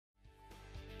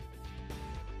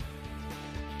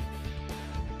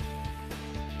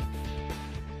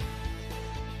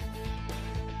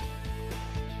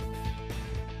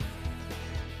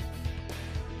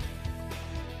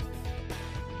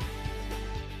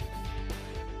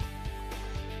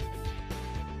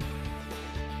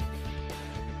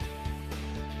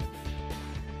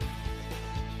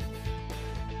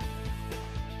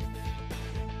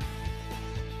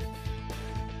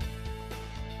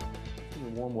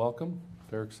warm welcome,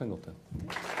 Derek Singleton.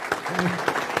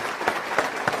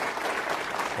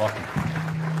 Welcome.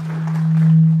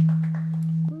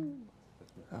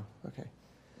 Oh, okay.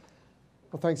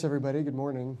 Well, thanks, everybody. Good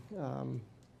morning.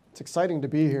 It's exciting to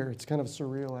be here. It's kind of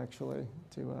surreal, actually,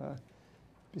 to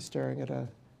be staring at a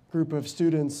group of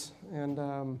students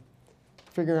and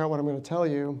figuring out what I'm going to tell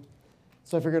you.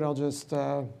 So I figured I'll just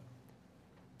tell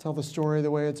the story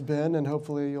the way it's been, and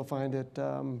hopefully you'll find it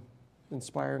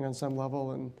inspiring on some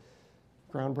level and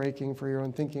groundbreaking for your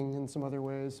own thinking in some other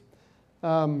ways.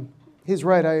 He's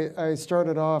right. I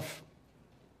started off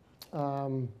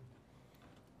in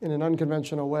an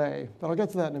unconventional way, but I'll get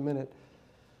to that in a minute.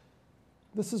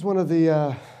 This is one of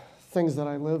the things that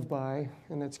I live by,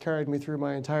 and it's carried me through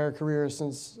my entire career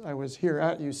since I was here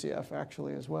at UCF,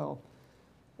 actually, as well.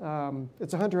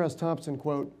 It's a Hunter S. Thompson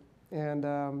quote, and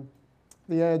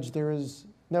the edge, there is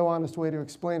no honest way to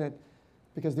explain it,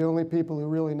 because the only people who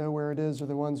really know where it is are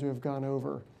the ones who have gone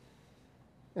over.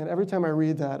 And every time I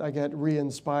read that, I get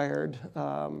re-inspired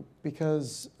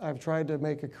because I've tried to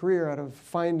make a career out of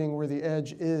finding where the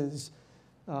edge is,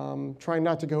 trying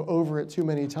not to go over it too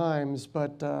many times,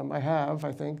 but I have,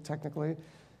 I think, technically.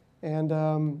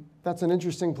 And that's an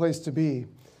interesting place to be,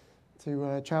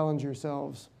 to challenge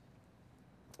yourselves.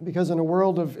 Because in a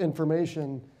world of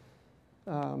information,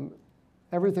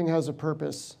 everything has a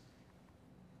purpose.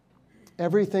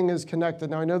 Everything is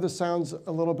connected. Now, I know this sounds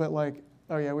a little bit like,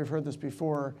 oh yeah, we've heard this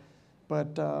before,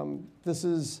 but this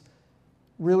is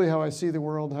really how I see the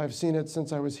world. I've seen it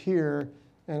since I was here,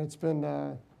 and it's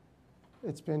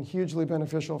been hugely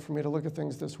beneficial for me to look at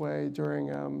things this way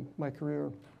during my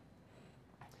career.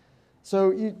 So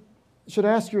you should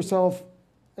ask yourself,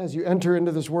 as you enter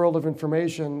into this world of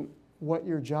information, what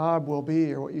your job will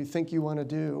be, or what you think you want to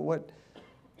do,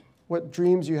 what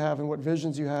dreams you have and what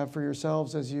visions you have for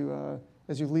yourselves as you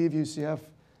leave UCF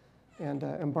and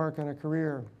embark on a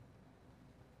career.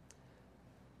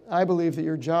 I believe that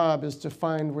your job is to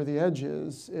find where the edge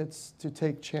is. It's to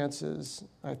take chances.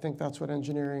 I think that's what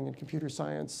engineering and computer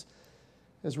science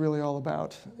is really all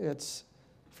about.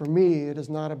 For me, it is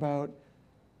not about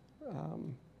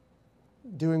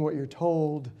doing what you're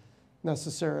told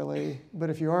necessarily, but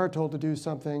if you are told to do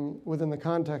something within the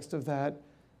context of that,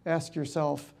 ask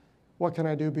yourself, what can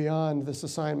I do beyond this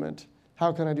assignment?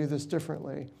 How can I do this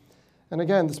differently? And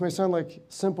again, this may sound like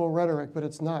simple rhetoric, but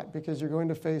it's not, because you're going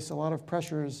to face a lot of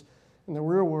pressures in the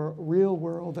real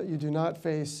world that you do not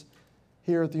face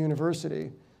here at the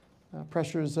university.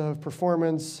 Pressures of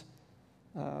performance,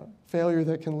 failure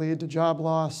that can lead to job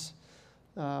loss,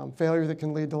 failure that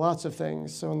can lead to lots of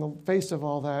things. So in the face of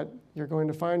all that, you're going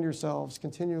to find yourselves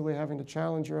continually having to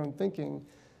challenge your own thinking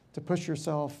to push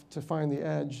yourself to find the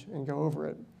edge and go over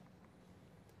it.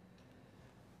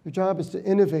 Your job is to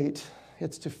innovate.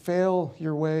 It's to fail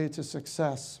your way to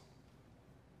success.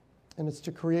 And it's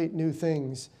to create new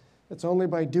things. It's only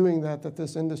by doing that that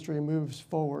this industry moves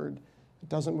forward. It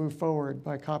doesn't move forward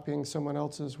by copying someone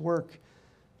else's work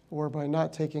or by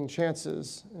not taking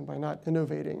chances and by not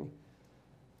innovating.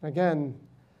 Again,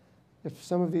 if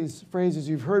some of these phrases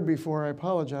you've heard before, I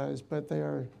apologize, but they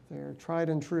are tried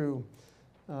and true.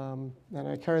 And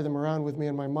I carry them around with me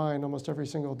in my mind almost every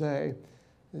single day,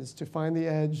 is to find the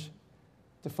edge,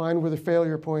 to find where the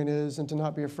failure point is, and to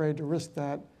not be afraid to risk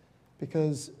that,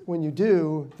 because when you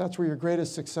do, that's where your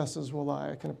greatest successes will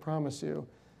lie, I can promise you.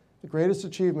 The greatest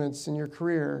achievements in your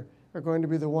career are going to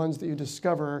be the ones that you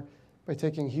discover by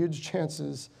taking huge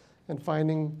chances and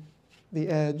finding the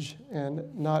edge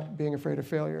and not being afraid of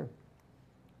failure.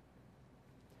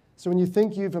 So when you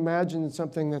think you've imagined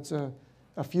something that's a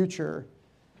future,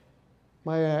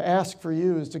 my ask for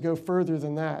you is to go further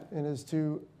than that, and is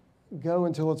to go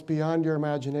until it's beyond your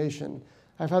imagination.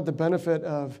 I've had the benefit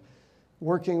of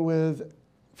working with,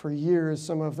 for years,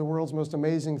 some of the world's most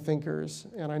amazing thinkers,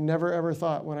 and I never ever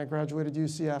thought when I graduated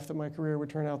UCF that my career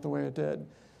would turn out the way it did.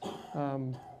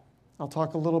 I'll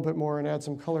talk a little bit more and add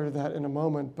some color to that in a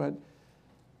moment, but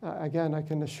again, I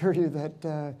can assure you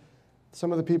that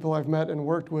some of the people I've met and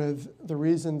worked with, the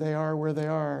reason they are where they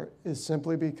are is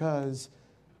simply because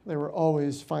they were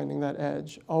always finding that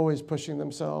edge, always pushing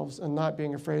themselves and not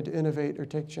being afraid to innovate or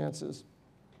take chances.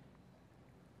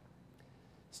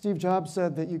 Steve Jobs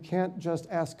said that you can't just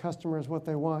ask customers what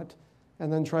they want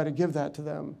and then try to give that to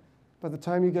them. By the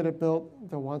time you get it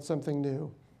built, they'll want something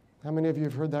new. How many of you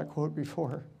have heard that quote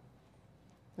before?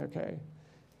 Okay.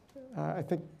 I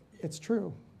think it's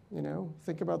true. You know,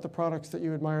 think about the products that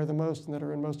you admire the most and that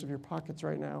are in most of your pockets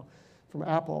right now from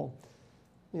Apple.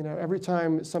 You know, every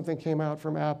time something came out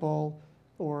from Apple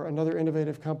or another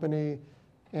innovative company,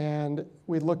 and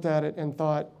we looked at it and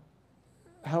thought,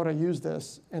 how would I use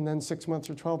this? And then 6 months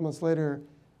or 12 months later,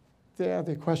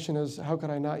 the question is, how could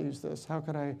I not use this? How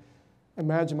could I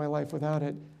imagine my life without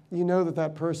it? You know that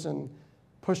that person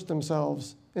pushed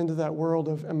themselves into that world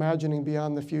of imagining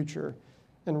beyond the future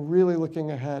and really looking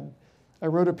ahead. I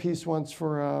wrote a piece once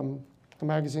for a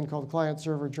magazine called Client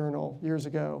Server Journal years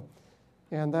ago.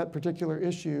 And that particular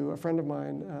issue, a friend of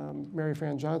mine, Mary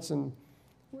Fran Johnson,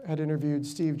 had interviewed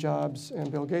Steve Jobs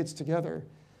and Bill Gates together.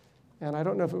 And I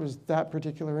don't know if it was that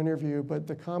particular interview, but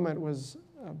the comment was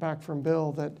back from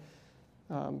Bill that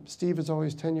Steve is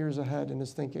always 10 years ahead in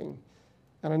his thinking.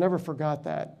 And I never forgot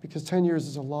that, because 10 years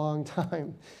is a long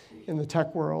time in the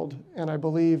tech world. And I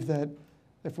believe that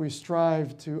if we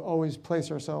strive to always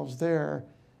place ourselves there,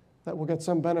 that we'll get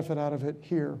some benefit out of it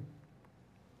here.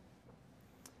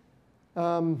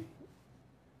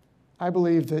 I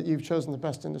believe that you've chosen the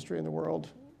best industry in the world,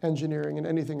 engineering and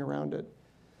anything around it.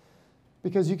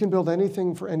 Because you can build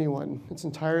anything for anyone. It's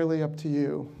entirely up to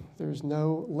you. There's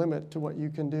no limit to what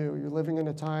you can do. You're living in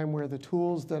a time where the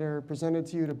tools that are presented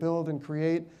to you to build and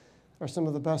create are some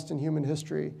of the best in human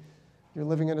history. You're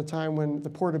living in a time when the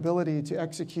portability to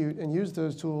execute and use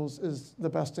those tools is the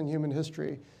best in human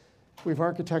history. We have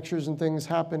architectures and things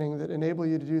happening that enable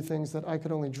you to do things that I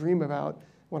could only dream about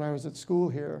when I was at school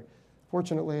here.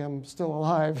 Fortunately, I'm still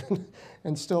alive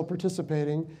and still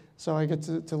participating, so I get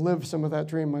to live some of that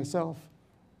dream myself.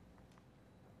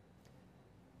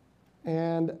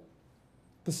 And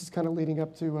this is kind of leading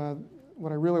up to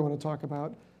what I really want to talk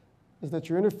about, is that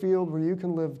you're in a field where you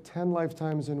can live 10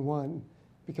 lifetimes in one,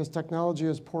 because technology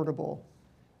is portable.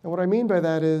 And what I mean by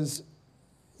that is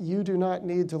you do not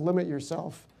need to limit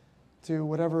yourself to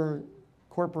whatever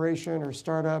corporation or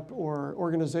startup or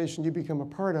organization you become a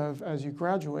part of as you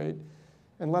graduate,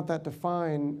 and let that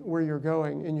define where you're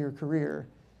going in your career.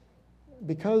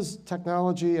 Because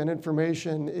technology and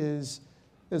information is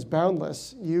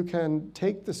boundless, you can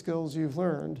take the skills you've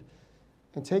learned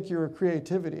and take your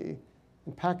creativity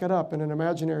and pack it up in an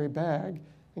imaginary bag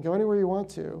and go anywhere you want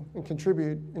to and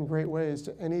contribute in great ways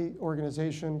to any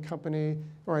organization, company,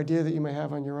 or idea that you may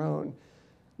have on your own.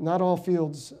 Not all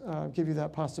fields give you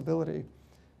that possibility.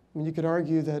 I mean, you could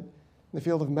argue that in the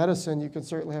field of medicine, you can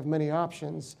certainly have many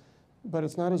options, but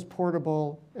it's not as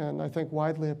portable and I think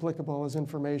widely applicable as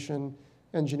information,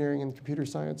 engineering, and computer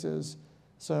science is.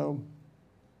 So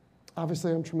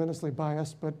obviously I'm tremendously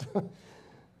biased, but,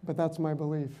 but that's my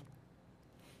belief.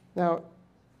 Now,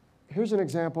 here's an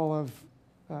example of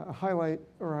a highlight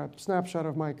or a snapshot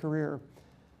of my career.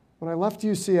 When I left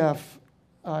UCF,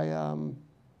 I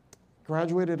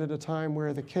graduated at a time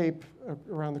where the Cape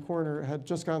around the corner had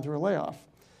just gone through a layoff.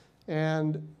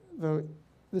 And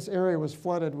this area was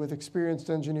flooded with experienced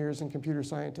engineers and computer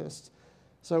scientists.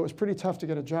 So it was pretty tough to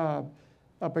get a job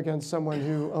up against someone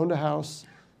who owned a house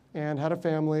and had a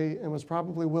family and was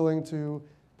probably willing to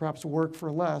perhaps work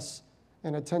for less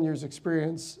and had 10 years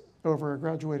experience over a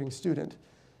graduating student.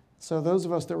 So those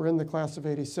of us that were in the class of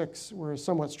 '86 were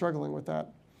somewhat struggling with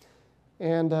that.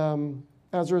 And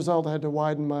as a result, I had to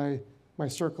widen my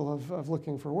circle of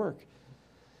looking for work.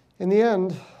 In the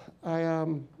end, I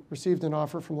received an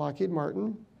offer from Lockheed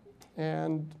Martin,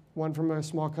 and one from a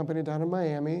small company down in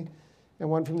Miami, and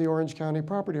one from the Orange County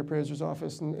Property Appraiser's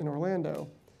office in Orlando.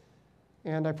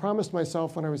 And I promised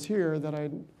myself when I was here that I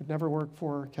would never work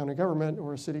for county government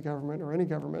or city government or any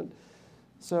government.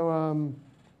 So,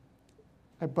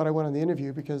 but I went on the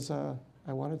interview because I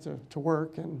wanted to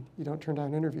work, and you don't turn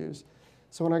down interviews.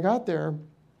 So when I got there,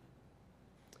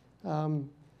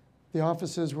 the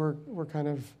offices were kind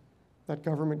of that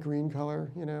government green color,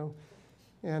 you know,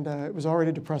 and it was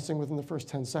already depressing within the first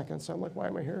 10 seconds. So I'm like, why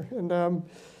am I here? And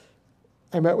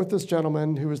I met with this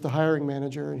gentleman who was the hiring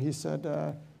manager, and he said,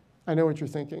 I know what you're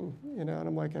thinking, you know, and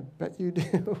I'm like, I bet you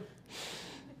do.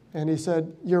 And he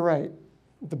said, you're right.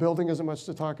 The building isn't much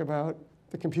to talk about.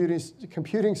 The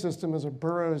computing system is a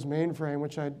Burroughs mainframe,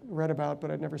 which I'd read about,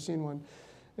 but I'd never seen one.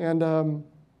 And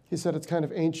he said, it's kind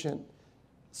of ancient.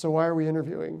 So why are we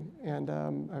interviewing? And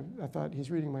I thought, he's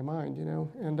reading my mind, you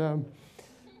know. And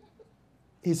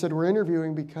he said, we're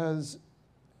interviewing because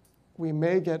we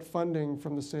may get funding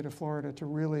from the state of Florida to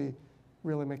really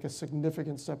make a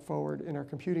significant step forward in our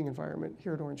computing environment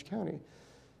here at Orange County.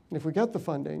 And if we get the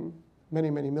funding, many,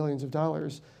 many millions of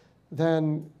dollars,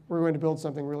 then we're going to build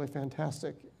something really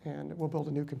fantastic. And we'll build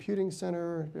a new computing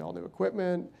center, all new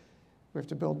equipment. We have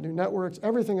to build new networks.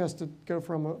 Everything has to go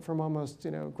from almost,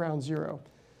 you know, ground zero.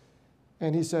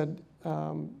 And he said,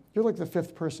 you're like the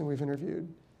 5th person we've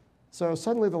interviewed. So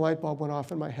suddenly the light bulb went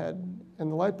off in my head.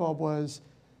 And the light bulb was,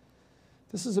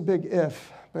 this is a big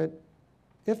if, but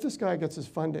if this guy gets his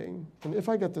funding, and if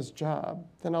I get this job,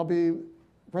 then I'll be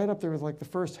right up there with like the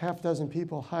first half dozen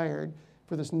people hired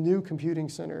for this new computing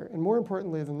center. And more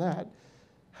importantly than that,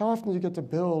 how often do you get to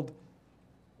build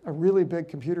a really big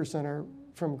computer center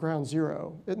from ground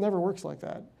zero? It never works like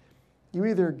that. You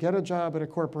either get a job at a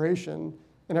corporation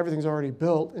and everything's already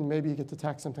built and maybe you get to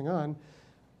tack something on,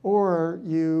 or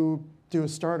you do a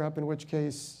startup, in which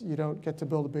case you don't get to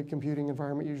build a big computing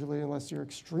environment usually unless you're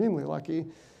extremely lucky.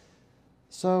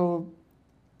 So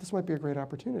this might be a great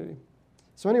opportunity.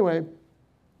 So anyway,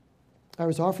 I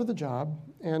was offered the job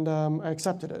and I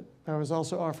accepted it. I was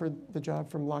also offered the job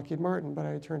from Lockheed Martin, but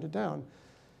I turned it down.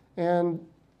 And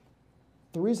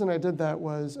the reason I did that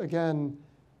was, again,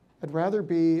 I'd rather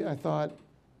be, I thought,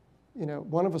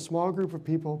 one of a small group of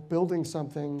people building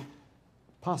something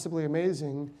possibly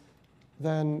amazing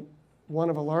than one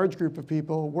of a large group of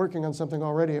people working on something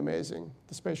already amazing,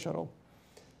 the space shuttle.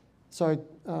 So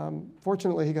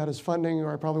fortunately, he got his funding,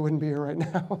 or I probably wouldn't be here right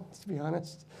now, to be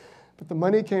honest. But the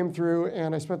money came through,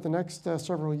 and I spent the next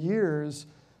several years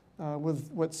with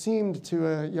what seemed to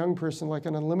a young person like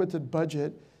an unlimited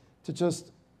budget to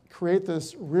just create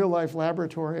this real-life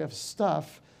laboratory of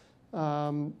stuff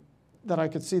that I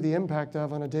could see the impact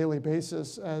of on a daily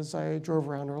basis as I drove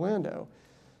around Orlando.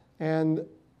 And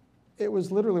it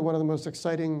was literally one of the most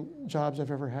exciting jobs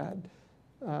I've ever had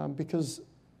because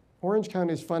Orange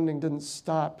County's funding didn't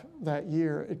stop that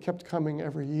year. It kept coming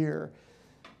every year.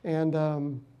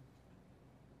 And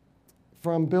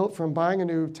from buying a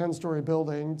new 10-story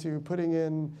building to putting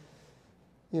in,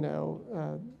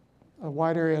 a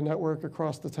wide area network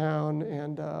across the town,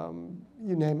 and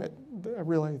you name it.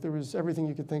 Really, there was everything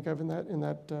you could think of in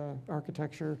that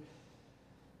architecture,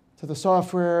 to the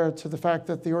software, to the fact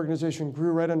that the organization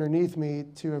grew right underneath me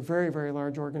to a very, very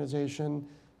large organization.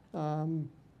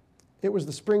 It was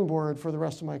the springboard for the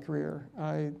rest of my career.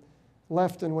 I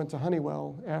left and went to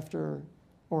Honeywell after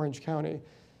Orange County.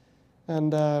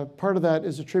 And part of that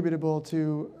is attributable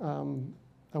to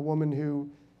a woman who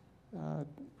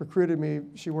recruited me.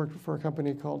 She worked for a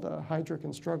company called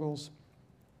Heidrick & Struggles.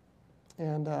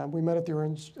 And we met at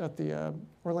the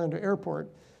Orlando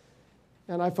airport.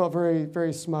 And I felt very,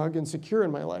 very smug and secure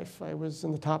in my life. I was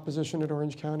in the top position at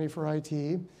Orange County for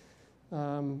IT.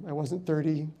 I wasn't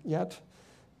 30 yet.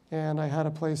 And I had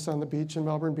a place on the beach in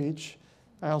Melbourne Beach.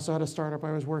 I also had a startup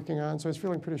I was working on, so I was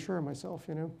feeling pretty sure of myself,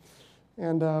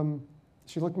 And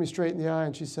she looked me straight in the eye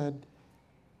and she said,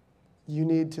 "You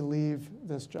need to leave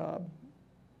this job."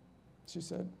 She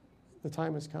said, "The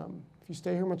time has come. If you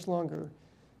stay here much longer,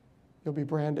 you'll be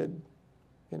branded,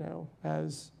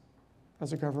 as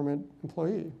a government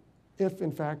employee, if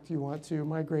in fact you want to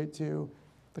migrate to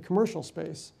the commercial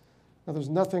space." Now, there's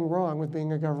nothing wrong with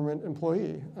being a government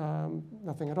employee,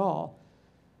 nothing at all.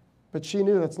 But she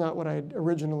knew that's not what I'd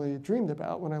originally dreamed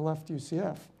about when I left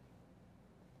UCF.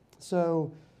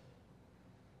 So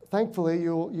thankfully,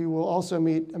 you will also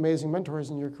meet amazing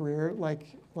mentors in your career,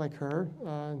 like her,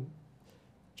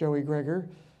 Joey Greger.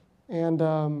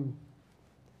 And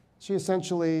she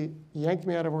essentially yanked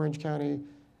me out of Orange County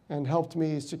and helped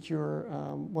me secure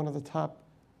one of the top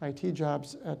IT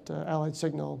jobs at Allied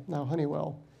Signal, now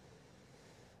Honeywell.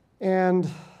 And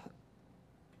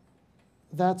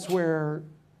that's where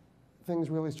things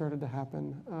really started to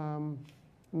happen. I'm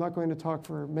not going to talk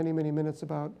for many, many minutes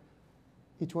about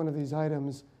each one of these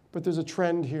items, but there's a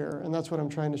trend here, and that's what I'm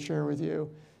trying to share with you.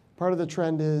 Part of the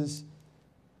trend is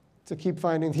to keep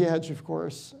finding the edge, of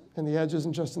course, and the edge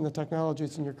isn't just in the technology,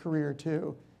 it's in your career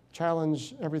too.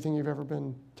 Challenge everything you've ever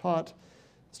been taught,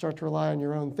 start to rely on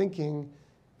your own thinking,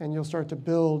 and you'll start to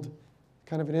build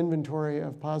kind of an inventory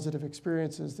of positive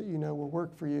experiences that will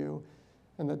work for you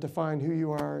and that define who you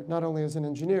are, not only as an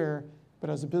engineer, but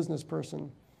as a business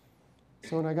person.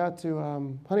 So when I got to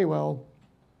Honeywell,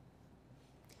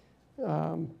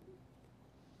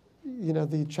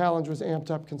 the challenge was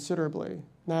amped up considerably.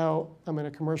 Now I'm in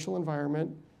a commercial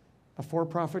environment, a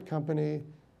for-profit company,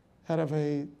 head of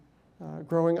a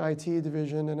growing IT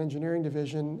division and engineering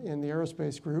division in the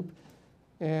aerospace group,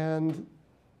 and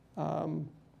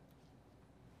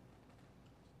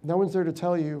no one's there to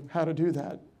tell you how to do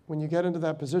that. When you get into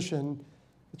that position,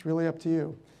 it's really up to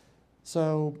you.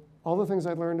 So all the things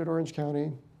I learned at Orange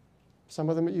County, some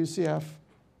of them at UCF,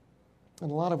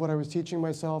 and a lot of what I was teaching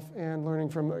myself and learning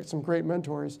from some great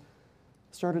mentors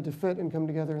started to fit and come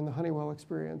together in the Honeywell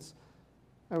experience.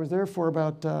 I was there for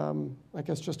about, I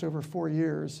guess, just over 4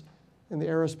 years in the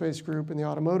aerospace group and the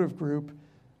automotive group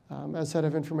as head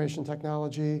of information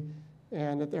technology,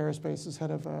 and at the aerospace as head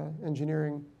of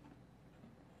engineering.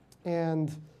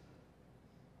 And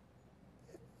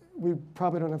we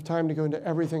probably don't have time to go into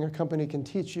everything a company can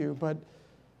teach you, but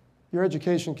your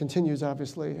education continues,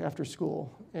 obviously, after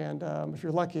school. And if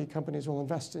you're lucky, companies will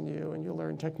invest in you, and you'll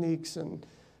learn techniques and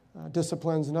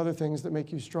disciplines and other things that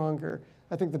make you stronger.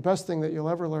 I think the best thing that you'll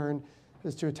ever learn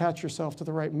is to attach yourself to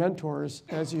the right mentors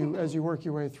as you work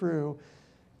your way through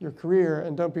your career,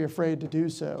 and don't be afraid to do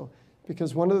so.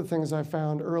 Because one of the things I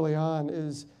found early on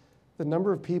is the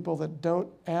number of people that don't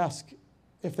ask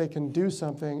if they can do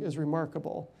something is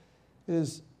remarkable. It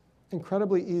is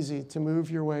incredibly easy to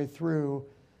move your way through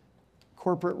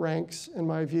corporate ranks, in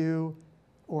my view,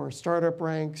 or startup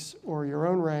ranks, or your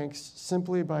own ranks,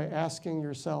 simply by asking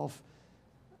yourself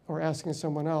or asking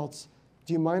someone else,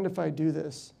 do you mind if I do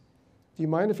this? Do you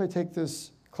mind if I take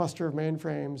this cluster of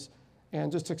mainframes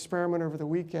and just experiment over the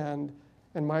weekend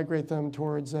and migrate them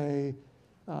towards a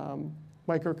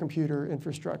microcomputer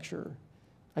infrastructure?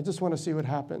 I just want to see what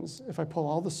happens if I pull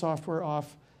all the software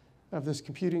off of this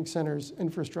computing center's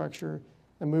infrastructure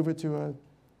and move it to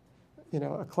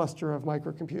a cluster of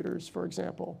microcomputers, for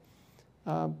example.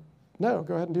 No,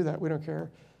 go ahead and do that. We don't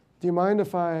care. Do you mind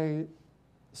if I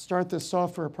start this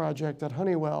software project at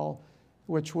Honeywell,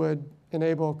 which would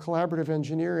enable collaborative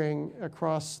engineering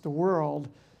across the world?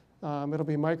 It'll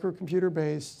be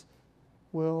microcomputer-based.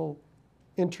 We'll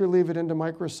interleave it into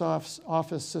Microsoft's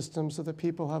Office system so that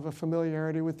people have a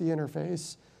familiarity with the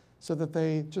interface, so that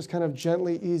they just kind of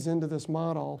gently ease into this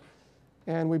model.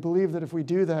 And we believe that if we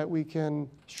do that, we can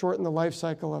shorten the life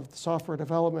cycle of software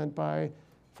development by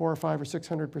 400 or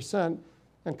 500 or 600%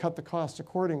 and cut the cost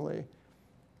accordingly.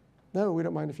 No, we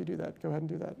don't mind if you do that. Go ahead and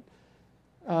do that.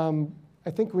 I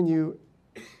think when you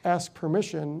ask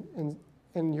permission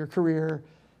in your career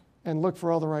and look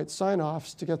for all the right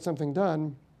sign-offs to get something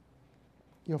done,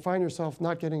 you'll find yourself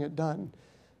not getting it done.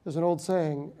 There's an old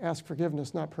saying, ask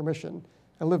forgiveness, not permission.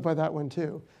 I live by that one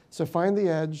too. So find the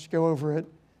edge, go over it,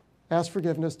 ask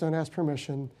forgiveness, don't ask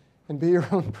permission, and be your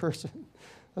own person.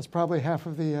 That's probably half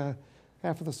of the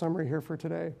summary here for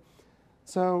today.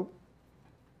 So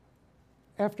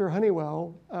after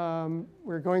Honeywell,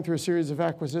 we're going through a series of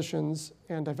acquisitions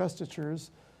and divestitures.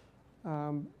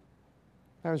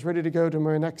 I was ready to go to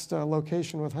my next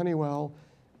location with Honeywell,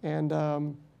 and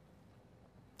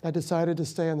I decided to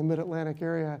stay in the Mid-Atlantic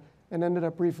area and ended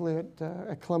up briefly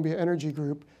at Columbia Energy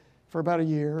Group for about a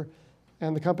year.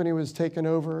 And the company was taken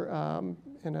over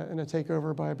in a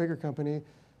takeover by a bigger company,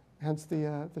 hence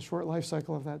the short life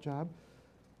cycle of that job.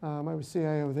 I was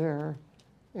CIO there.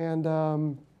 And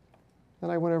then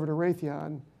I went over to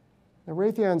Raytheon. Now,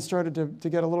 Raytheon started to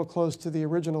get a little close to the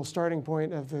original starting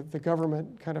point of the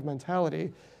government kind of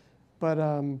mentality. But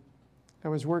I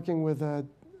was working with a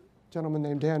gentleman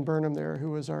named Dan Burnham there,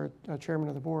 who was our chairman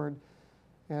of the board.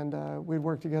 And we'd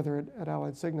worked together at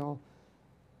Allied Signal.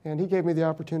 And he gave me the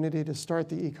opportunity to start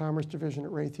the e-commerce division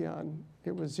at Raytheon.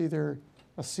 It was either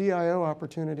a CIO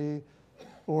opportunity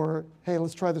or, hey,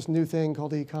 let's try this new thing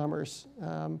called e-commerce.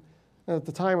 At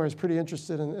the time, I was pretty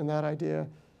interested in that idea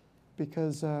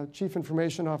because chief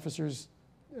information officers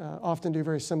often do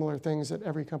very similar things at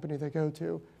every company they go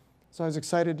to. So I was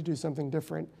excited to do something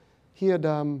different. He had,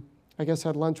 I guess,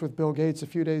 had lunch with Bill Gates a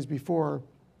few days before,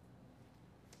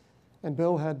 and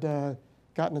Bill had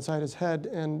gotten inside his head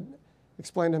and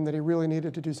explained to him that he really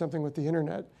needed to do something with the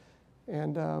internet.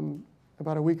 And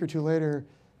about a week or two later,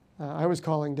 I was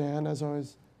calling Dan as I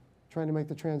was trying to make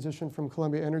the transition from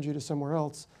Columbia Energy to somewhere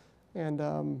else, and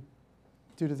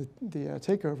due to the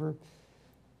takeover.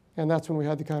 And that's when we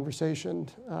had the conversation.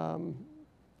 I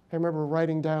remember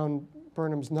writing down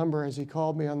Burnham's number as he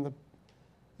called me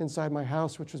inside my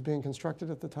house, which was being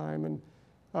constructed at the time. And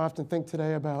I often think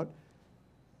today about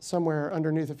somewhere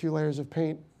underneath a few layers of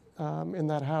paint in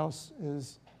that house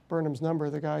is Burnham's number,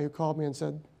 the guy who called me and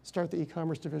said, start the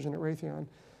e-commerce division at Raytheon,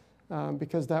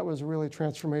 because that was a really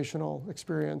transformational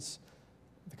experience.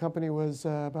 The company was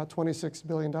about $26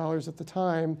 billion at the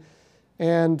time,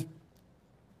 and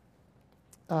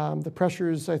the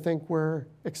pressures, I think, were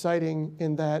exciting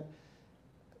in that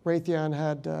Raytheon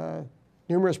had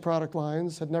numerous product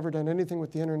lines, had never done anything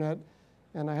with the internet,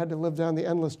 and I had to live down the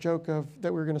endless joke of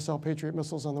that we were going to sell Patriot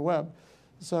missiles on the web.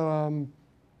 So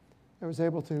I was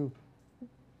able to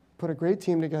put a great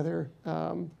team together,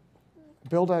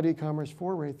 build out e-commerce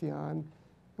for Raytheon, and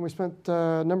we spent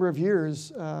a number of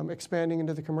years expanding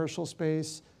into the commercial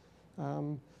space,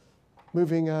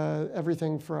 moving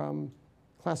everything from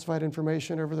classified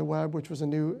information over the web, which was a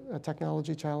new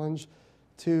technology challenge,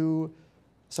 to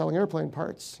selling airplane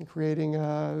parts and creating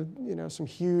some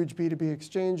huge B2B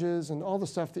exchanges and all the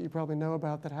stuff that you probably know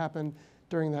about that happened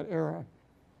during that era.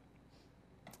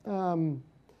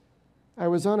 I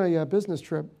was on a business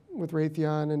trip with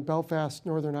Raytheon in Belfast,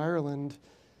 Northern Ireland,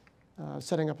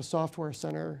 setting up a software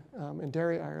center in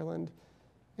Derry, Ireland.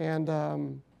 And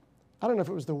I don't know if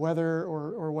it was the weather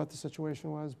or what the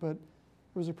situation was, but it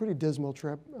was a pretty dismal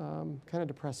trip, kind of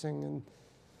depressing,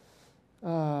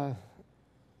 and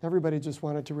everybody just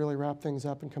wanted to really wrap things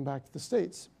up and come back to the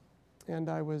States. And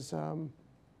I was,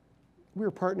 we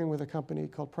were partnering with a company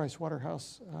called Price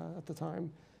Waterhouse at the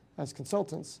time as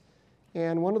consultants.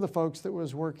 And one of the folks that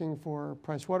was working for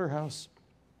Price Waterhouse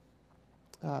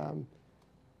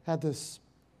had this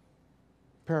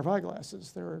pair of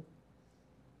eyeglasses. They were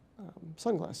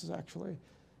sunglasses, actually.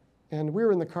 And we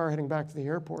were in the car heading back to the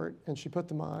airport, and she put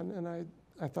them on, and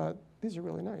I thought, these are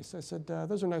really nice. I said,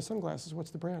 those are nice sunglasses.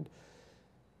 What's the brand?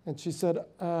 And she said,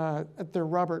 they're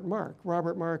Robert Mark.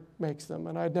 Robert Mark makes them.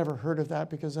 And I'd never heard of that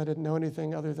because I didn't know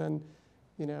anything other than,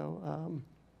 you know,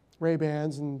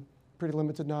 Ray-Bans and pretty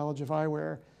limited knowledge of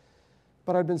eyewear.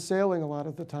 But I'd been sailing a lot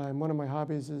at the time. One of my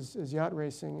hobbies is yacht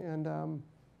racing. And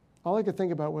all I could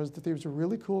think about was that these were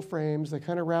really cool frames. They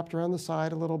kind of wrapped around the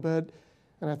side a little bit.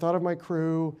 And I thought of my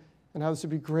crew and how this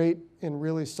would be great in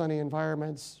really sunny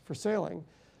environments for sailing.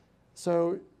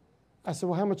 So I said,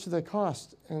 well, how much do they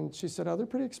cost? And she said, oh, they're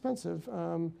pretty expensive,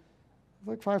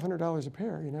 like $500 a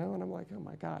pair, you know? And I'm like, oh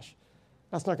my gosh,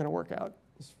 that's not gonna work out.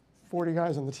 There's 40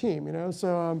 guys on the team, you know?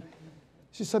 So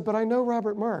she said, but I know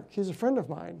Robert Mark, he's a friend of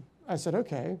mine. I said,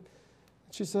 okay.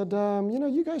 She said, you know,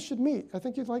 you guys should meet. I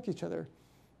think you'd like each other.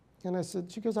 And I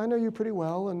said, she goes, I know you pretty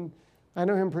well, and I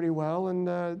know him pretty well, and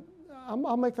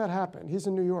I'll make that happen. He's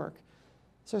in New York.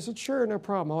 So I said, sure, no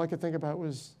problem. All I could think about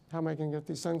was, how am I going to get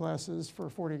these sunglasses for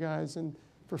 40 guys and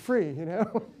for free, you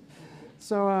know?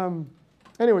 So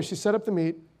anyway, she set up the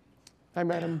meet. I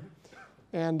met him.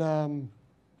 And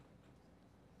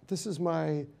this is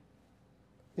my,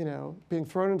 you know, being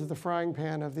thrown into the frying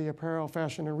pan of the apparel,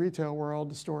 fashion, and retail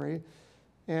world story.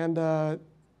 And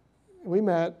we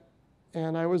met,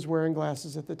 and I was wearing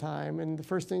glasses at the time. And the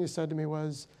first thing he said to me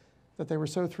was that they were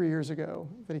so 3 years ago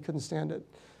that he couldn't stand it.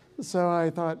 So I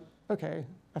thought, okay,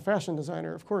 a fashion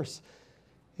designer, of course.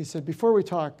 He said, before we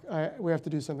talk, we have to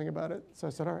do something about it. So I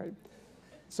said, all right.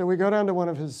 So we go down to one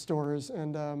of his stores,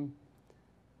 and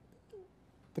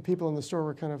the people in the store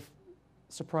were kind of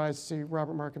surprised to see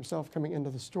Robert Mark himself coming into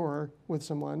the store with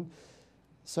someone.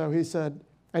 So he said,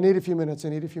 I need a few minutes, I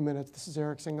need a few minutes. This is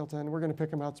Eric Singleton. We're going to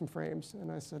pick him out some frames. And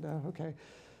I said, okay.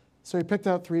 So he picked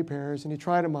out 3 pairs, and he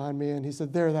tried them on me, and he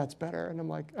said, there, that's better. And I'm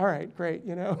like, all right, great,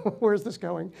 you know, where's this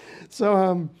going?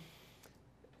 So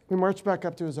we marched back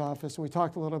up to his office, and we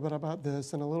talked a little bit about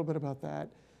this and a little bit about that.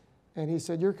 And he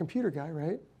said, you're a computer guy,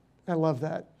 right? I love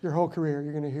that. Your whole career,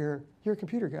 you're going to hear, you're a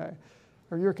computer guy,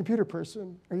 or you're a computer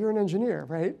person, or you're an engineer,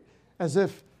 right? As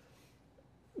if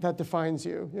that defines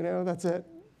you, you know, that's it.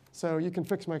 So you can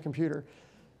fix my computer.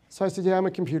 So I said, yeah, I'm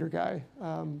a computer guy,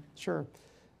 sure.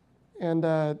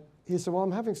 And he said, well,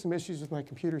 I'm having some issues with my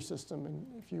computer system, and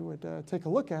if you would take a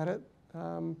look at it,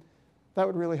 that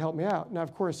would really help me out. Now,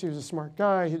 of course, he was a smart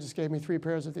guy. He just gave me 3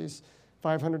 pairs of these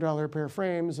 $500 a pair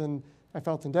frames, and I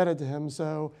felt indebted to him,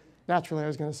 so naturally I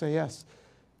was going to say yes.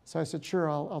 So I said, sure,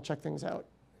 I'll check things out.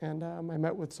 And I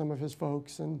met with some of his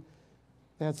folks, and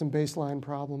they had some baseline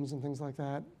problems and things like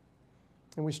that.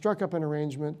 And we struck up an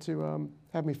arrangement to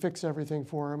have me fix everything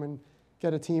for him and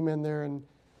get a team in there.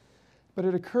 But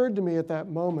it occurred to me at that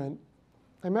moment,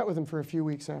 I met with him for a few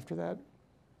weeks after that.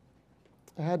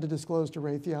 I had to disclose to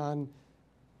Raytheon,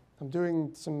 I'm doing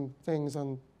some things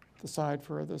on the side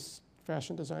for this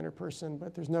fashion designer person,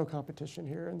 but there's no competition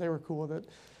here, and they were cool with it.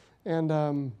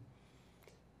 And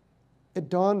it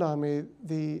dawned on me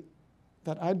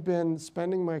that I'd been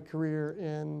spending my career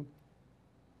in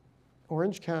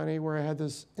Orange County, where I had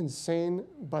this insane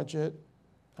budget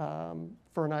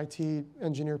for an IT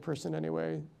engineer person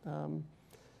anyway.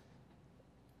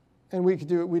 And we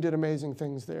did amazing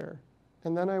things there.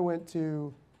 And then I went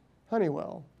to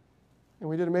Honeywell, and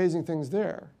we did amazing things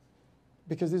there,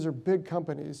 because these are big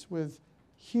companies with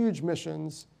huge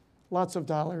missions, lots of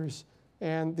dollars,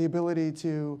 and the ability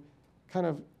to kind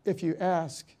of, if you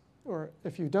ask, or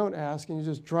if you don't ask and you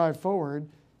just drive forward,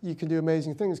 you can do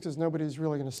amazing things because nobody's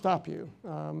really going to stop you.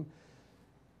 And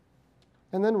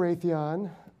then Raytheon,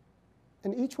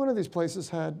 and each one of these places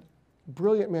had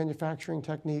brilliant manufacturing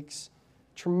techniques,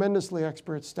 tremendously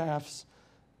expert staffs,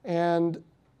 and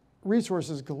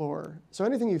resources galore. So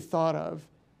anything you thought of,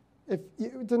 it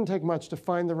didn't take much to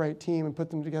find the right team and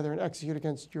put them together and execute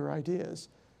against your ideas.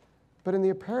 But in the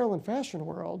apparel and fashion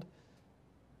world,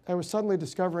 I was suddenly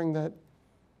discovering that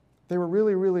they were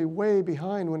really, really way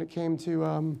behind when it came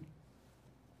to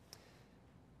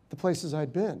the places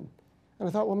I'd been. And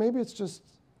I thought, well, maybe it's just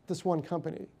this one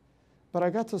company. But I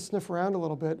got to sniff around a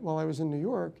little bit while I was in New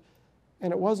York,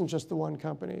 and it wasn't just the one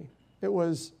company. It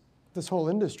was this whole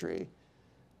industry.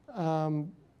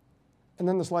 And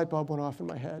then this light bulb went off in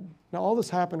my head. Now, all this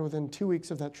happened within 2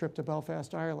 weeks of that trip to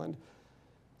Belfast, Ireland.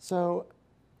 So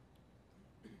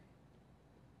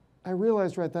I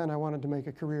realized right then I wanted to make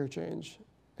a career change.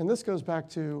 And this goes back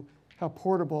to how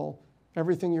portable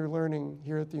everything you're learning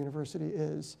here at the university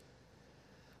is.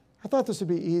 I thought this would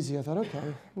be easy. I thought, okay,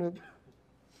 I'm going to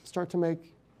start to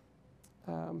make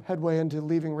headway into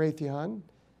leaving Raytheon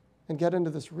and get into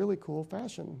this really cool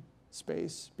fashion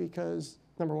space because,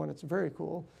 number one, it's very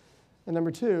cool. And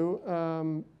number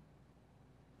two,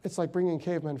 it's like bringing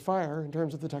cavemen fire in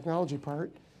terms of the technology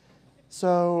part.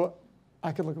 So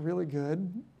I could look really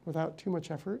good without too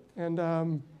much effort, and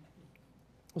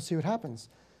we'll see what happens.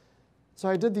 So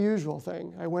I did the usual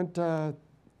thing. I went,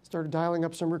 started dialing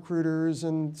up some recruiters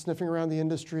and sniffing around the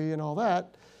industry and all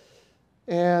that,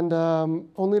 and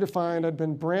only to find I'd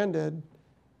been branded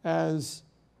as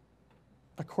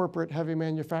a corporate heavy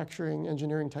manufacturing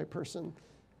engineering type person.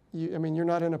 I mean, you're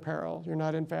not in apparel, you're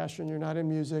not in fashion, you're not in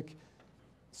music,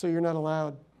 so you're not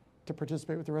allowed to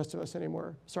participate with the rest of us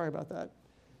anymore. Sorry about that.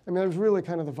 I mean, that was really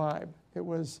kind of the vibe. It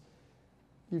was,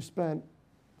 you've spent,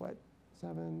 what,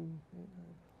 7, 8, 9,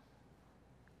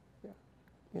 yeah.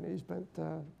 You know, you spent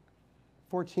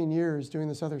 14 years doing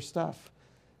this other stuff,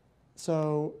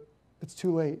 so it's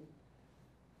too late.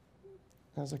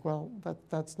 I was like, well,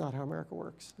 that's not how America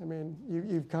works. I mean,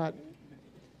 you've got,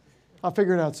 I'll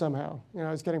figure it out somehow. You know,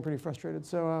 I was getting pretty frustrated.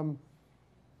 So,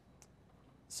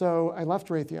 so I left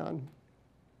Raytheon,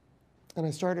 and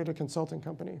I started a consulting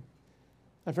company.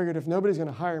 I figured if nobody's going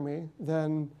to hire me,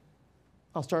 then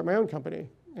I'll start my own company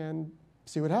and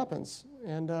see what happens.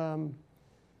 And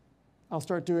I'll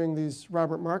start doing these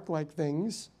Robert Mark-like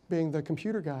things, being the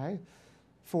computer guy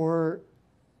for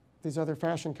these other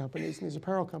fashion companies and these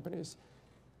apparel companies.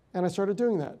 And I started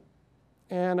doing that.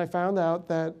 And I found out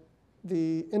that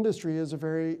the industry is a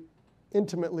very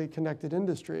intimately connected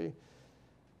industry.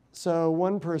 So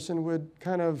one person would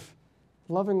kind of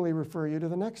lovingly refer you to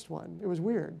the next one. It was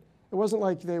weird. It wasn't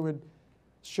like they would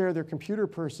share their computer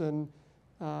person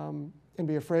and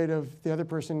be afraid of the other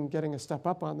person getting a step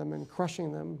up on them and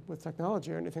crushing them with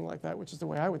technology or anything like that, which is the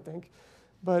way I would think.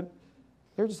 But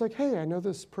they're just like, hey, I know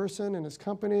this person and his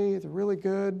company. They're really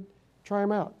good. Try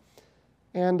them out.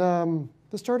 And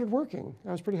this started working.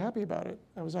 I was pretty happy about it.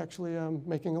 I was actually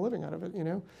making a living out of it, you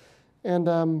know. And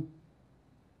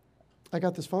I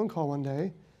got this phone call one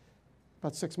day,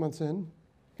 about 6 months in,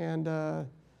 and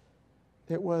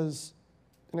it was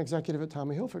an executive at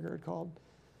Tommy Hilfiger had called.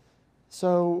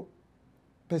 So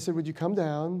they said, would you come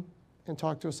down and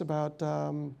talk to us about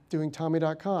doing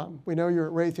Tommy.com? We know you're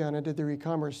at Raytheon. I did their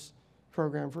e-commerce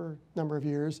program for a number of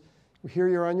years. We hear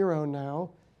you're on your own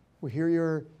now. We hear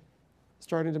you're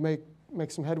starting to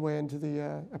make some headway into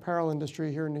the apparel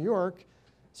industry here in New York,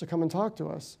 so come and talk to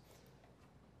us.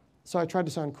 So I tried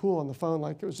to sound cool on the phone,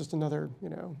 like it was just another, you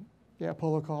know, yeah,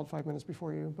 Polo called 5 minutes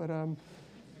before you. But of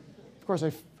course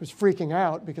I was freaking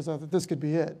out because I thought this could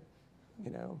be it,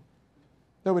 you know.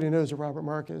 Nobody knows who Robert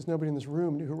Mark is. Nobody in this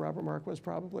room knew who Robert Mark was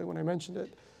probably when I mentioned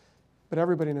it. But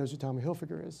everybody knows who Tommy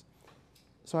Hilfiger is.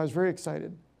 So I was very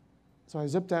excited. So I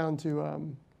zipped down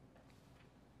to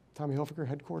Tommy Hilfiger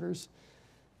headquarters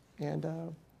and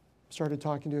started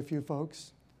talking to a few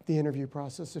folks, the interview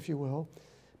process, if you will.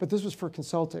 But this was for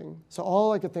consulting. So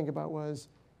all I could think about was,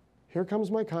 here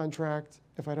comes my contract,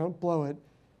 if I don't blow it,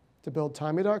 to build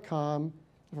Tommy.com.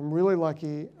 If I'm really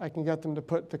lucky, I can get them to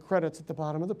put the credits at the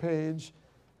bottom of the page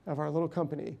of our little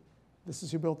company. This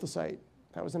is who built the site.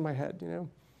 That was in my head, you know.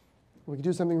 We could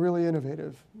do something really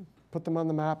innovative. Put them on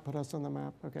the map, put us on the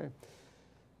map, okay.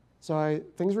 So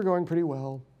things were going pretty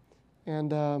well.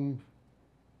 And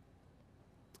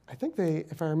I think they,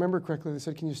 if I remember correctly, they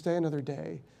said, can you stay another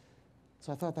day?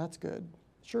 So I thought, that's good,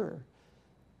 sure.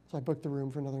 So I booked the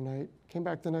room for another night, came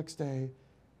back the next day,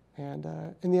 and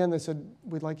in the end they said,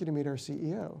 we'd like you to meet our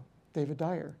CEO, David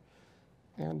Dyer.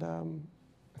 And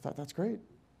I thought, that's great.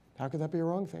 How could that be a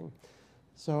wrong thing?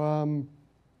 So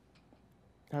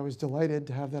I was delighted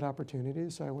to have that opportunity,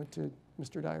 so I went to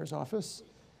Mr. Dyer's office,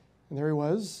 and there he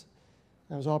was.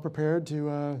 I was all prepared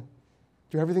to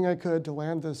do everything I could to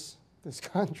land this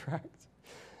contract.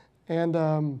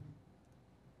 And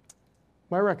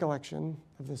my recollection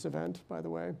of this event, by the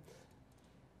way,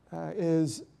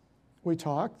 is we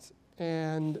talked,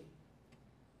 and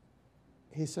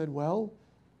he said, well,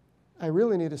 I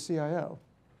really need a CIO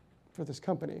for this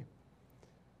company.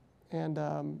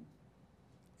 And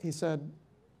he said,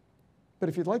 but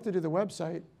if you'd like to do the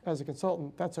website as a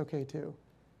consultant, that's okay too.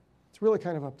 It's really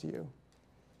kind of up to you.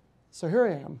 So here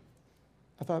I am.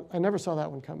 I thought, I never saw that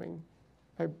one coming.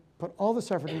 I put all this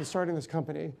effort into starting this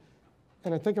company,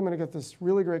 and I think I'm going to get this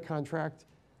really great contract,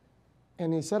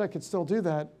 And he said I could still do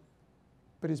that,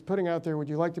 but he's putting out there, would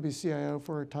you like to be CIO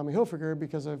for Tommy Hilfiger?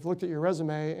 Because I've looked at your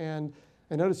resume and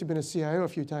I noticed you've been a CIO a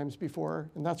few times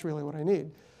before, and that's really what I need.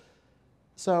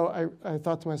 So I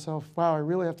thought to myself, wow, I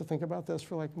really have to think about this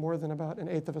for like more than about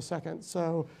 1/8 of a second.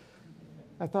 So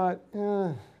I thought,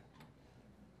 I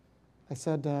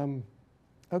said,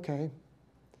 okay,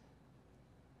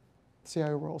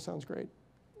 CIO role sounds great.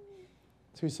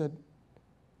 So he said,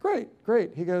 great,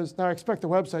 great. He goes, now I expect the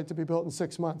website to be built in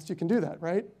 6 months. You can do that,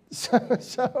 right?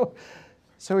 So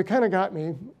he kind of got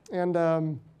me. And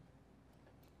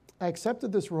I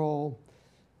accepted this role,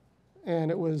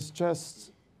 and it was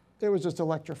just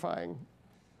electrifying.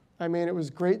 I mean, it was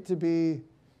great to be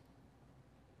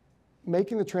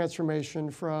making the transformation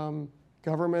from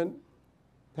government,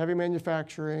 heavy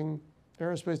manufacturing,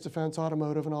 aerospace, defense,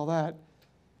 automotive, and all that,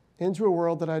 into a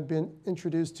world that I'd been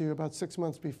introduced to about 6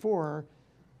 months before,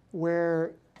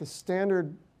 where the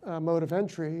standard mode of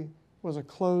entry was a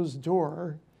closed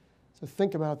door. So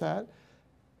think about that.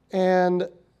 And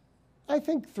I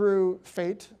think through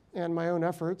fate and my own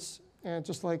efforts, and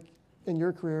just like in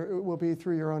your career, it will be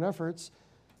through your own efforts,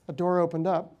 a door opened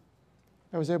up.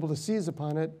 I was able to seize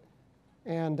upon it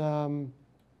and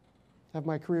have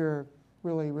my career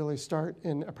really, really start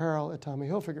in apparel at Tommy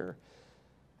Hilfiger.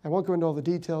 I won't go into all the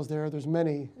details there. There's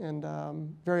many, and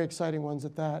very exciting ones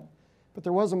at that. But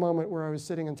there was a moment where I was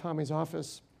sitting in Tommy's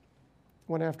office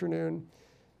one afternoon,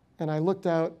 and I looked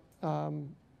out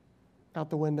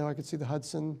the window. I could see the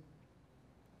Hudson,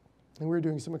 and we were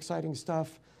doing some exciting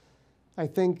stuff. I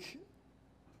think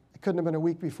it couldn't have been a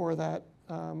week before that.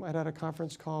 I'd had a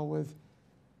conference call with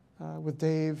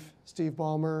Dave, Steve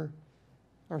Ballmer,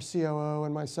 our COO,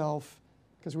 and myself,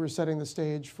 because we were setting the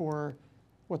stage for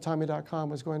what Tommy.com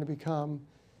was going to become.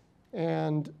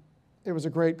 And it was a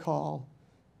great call,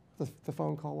 the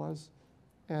phone call was.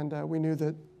 And we knew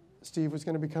that Steve was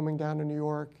going to be coming down to New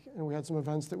York, and we had some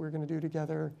events that we were going to do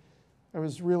together. I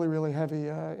was really, really heavy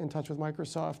in touch with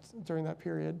Microsoft during that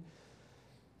period.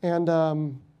 And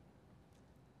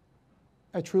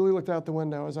I truly looked out the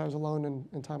window as I was alone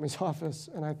in Tommy's office,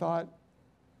 and I thought,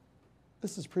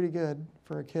 this is pretty good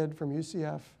for a kid from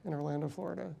UCF in Orlando,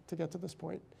 Florida, to get to this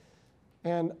point.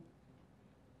 And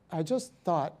I just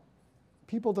thought,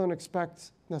 people don't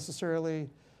expect necessarily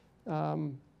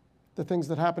the things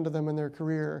that happen to them in their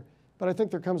career, but I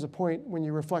think there comes a point when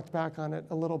you reflect back on it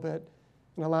a little bit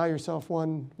and allow yourself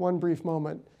one brief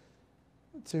moment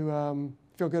to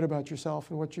feel good about yourself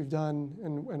and what you've done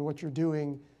and what you're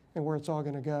doing and where it's all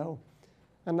going to go.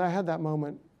 And I had that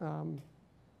moment,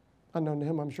 unknown to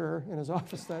him, I'm sure, in his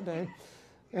office that day.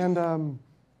 And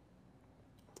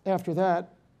after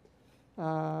that,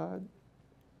 the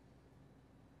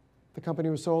company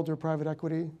was sold to a private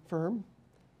equity firm.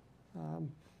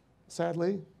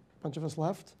 Sadly, a bunch of us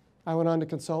left. I went on to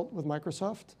consult with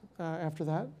Microsoft after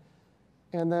that,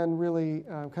 and then really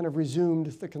kind of resumed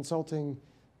the consulting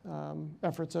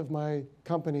efforts of my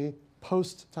company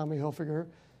post Tommy Hilfiger.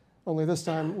 Only this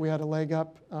time we had a leg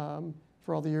up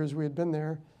for all the years we had been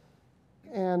there.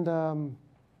 And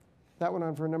that went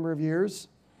on for a number of years,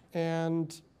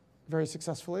 and very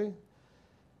successfully.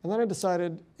 And then I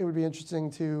decided it would be interesting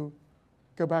to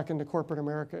go back into corporate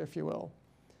America, if you will.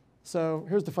 So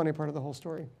here's the funny part of the whole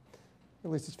story. At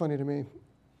least it's funny to me.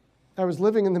 I was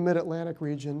living in the Mid-Atlantic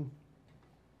region.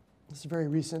 This is very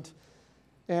recent.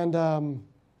 And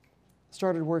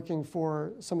started working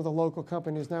for some of the local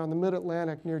companies. Now in the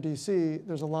Mid-Atlantic near DC,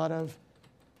 there's a lot of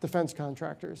defense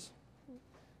contractors.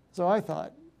 So I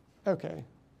thought, okay,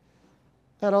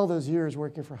 I had all those years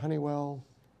working for Honeywell,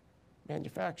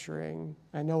 manufacturing.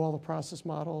 I know all the process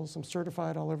models. I'm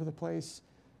certified all over the place.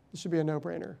 This should be a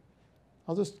no-brainer.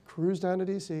 I'll just cruise down to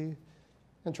DC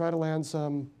and try to land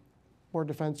some more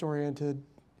defense-oriented,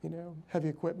 heavy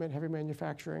equipment, heavy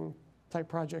manufacturing type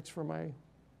projects for my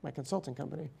consulting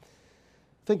company,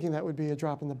 thinking that would be a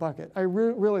drop in the bucket. I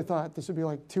really thought this would be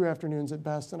like 2 afternoons at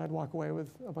best, and I'd walk away with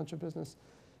a bunch of business,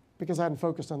 because I hadn't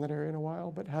focused on that area in a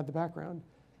while, but had the background.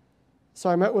 So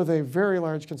I met with a very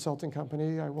large consulting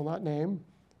company, I will not name,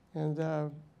 and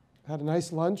had a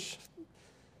nice lunch,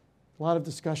 a lot of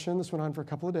discussion. This went on for a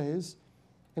couple of days.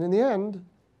 And in the end,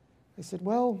 I said,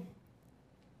 well,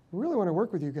 I really want to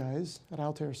work with you guys at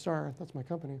Altair Star, that's my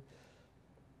company.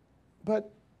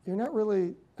 But you're not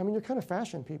really, you're kind of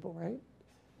fashion people, right?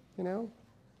 You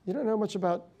don't know much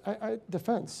about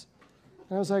defense.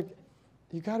 And I was like,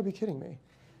 you got to be kidding me.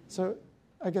 So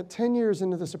I got 10 years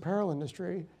into this apparel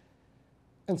industry,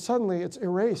 and suddenly it's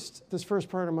erased this first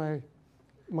part of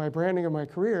my branding of my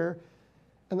career.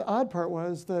 And the odd part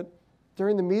was that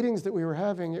during the meetings that we were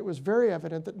having, it was very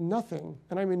evident that nothing,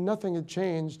 and I mean nothing, had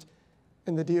changed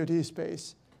in the DoD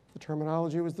space. The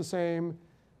terminology was the same.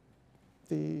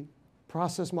 The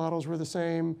process models were the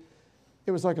same.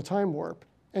 It was like a time warp.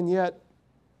 And yet,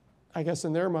 I guess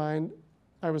in their mind,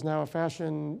 I was now a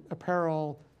fashion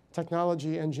apparel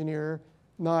technology engineer,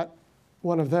 not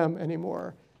one of them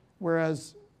anymore.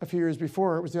 Whereas a few years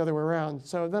before, it was the other way around.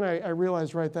 So then I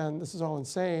realized right then, this is all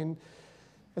insane.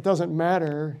 It doesn't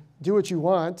matter. Do what you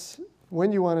want.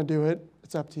 When you want to do it,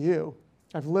 it's up to you.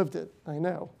 I've lived it, I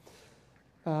know.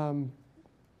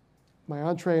 My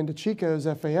entree into Chicos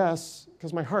FAS,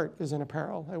 because my heart is in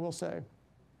apparel, I will say.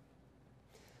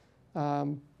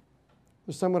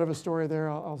 There's somewhat of a story there.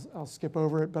 I'll skip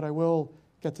over it, but I will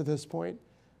get to this point.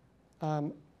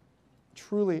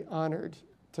 Truly honored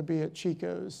to be at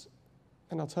Chicos,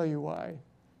 and I'll tell you why.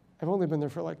 I've only been there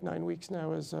for like 9 weeks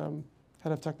now as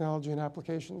head of technology and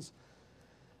applications.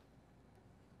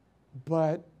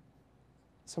 But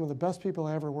some of the best people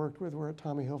I ever worked with were at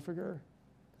Tommy Hilfiger.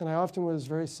 And I often was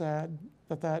very sad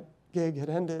that that gig had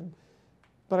ended.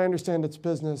 But I understand it's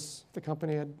business. The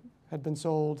company had been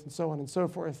sold and so on and so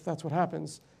forth. That's what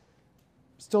happens.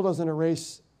 Still doesn't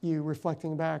erase you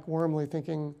reflecting back warmly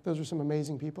thinking those are some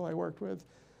amazing people I worked with.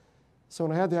 So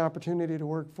when I had the opportunity to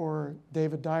work for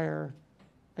David Dyer,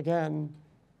 again,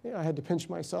 I had to pinch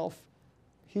myself.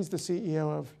 He's the CEO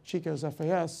of Chicos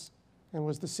FAS and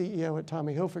was the CEO at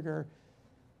Tommy Hilfiger,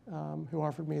 who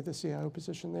offered me the CIO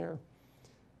position there.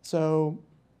 So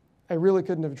I really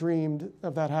couldn't have dreamed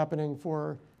of that happening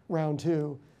for round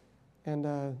two. And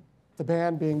the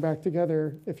band being back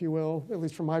together, if you will, at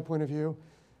least from my point of view,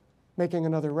 making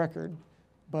another record.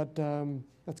 But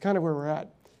that's kind of where we're at.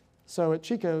 So at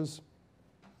Chicos,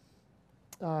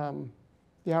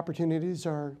 the opportunities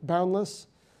are boundless.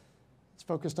 It's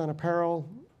focused on apparel.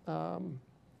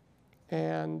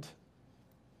 And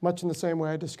much in the same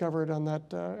way I discovered on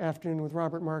that afternoon with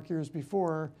Robert Mark years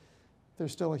before,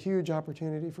 there's still a huge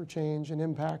opportunity for change and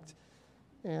impact.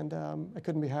 And I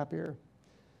couldn't be happier.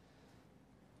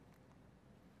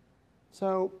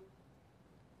 So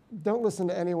don't listen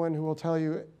to anyone who will tell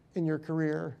you in your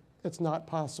career it's not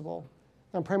possible.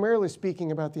 I'm primarily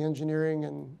speaking about the engineering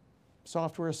and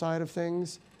software side of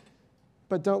things,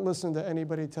 but don't listen to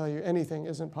anybody tell you anything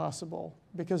isn't possible,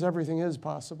 because everything is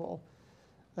possible.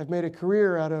 I've made a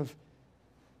career out of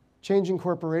changing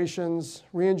corporations,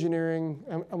 re-engineering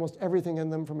almost everything in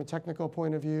them from a technical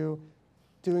point of view,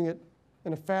 doing it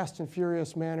in a fast and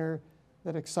furious manner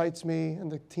that excites me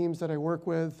and the teams that I work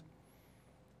with.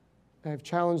 I've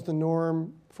challenged the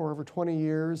norm for over 20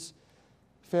 years,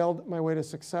 failed my way to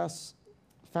success,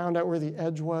 found out where the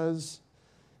edge was,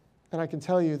 and I can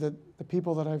tell you that the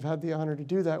people that I've had the honor to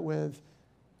do that with,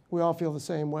 we all feel the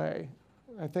same way.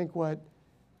 I think what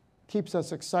keeps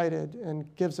us excited and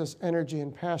gives us energy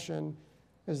and passion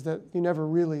is that you never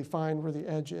really find where the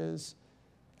edge is,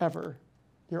 ever.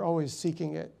 You're always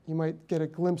seeking it. You might get a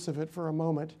glimpse of it for a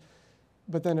moment,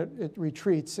 but then it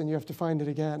retreats and you have to find it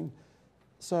again.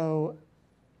 So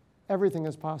everything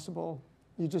is possible.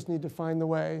 You just need to find the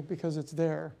way because it's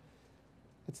there.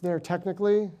 It's there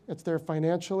technically, it's there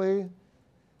financially,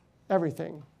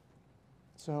 everything.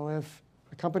 So if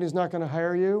a company's not going to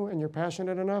hire you and you're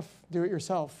passionate enough, do it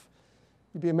yourself.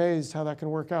 You'd be amazed how that can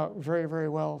work out very, very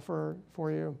well for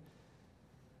you.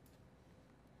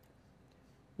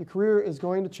 Your career is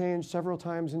going to change several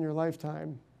times in your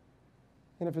lifetime.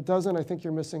 And if it doesn't, I think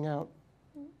you're missing out.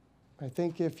 I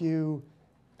think if you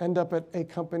end up at a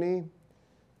company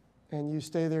and you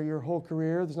stay there your whole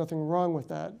career, there's nothing wrong with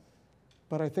that.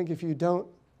 But I think if you don't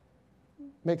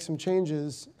make some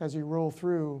changes as you roll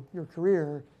through your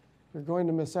career, you're going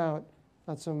to miss out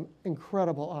on some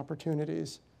incredible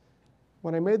opportunities.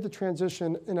 When I made the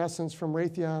transition, in essence, from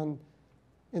Raytheon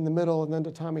in the middle and then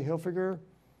to Tommy Hilfiger,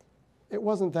 it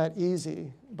wasn't that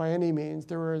easy by any means.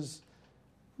 There was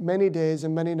many days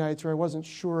and many nights where I wasn't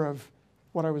sure of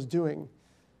what I was doing.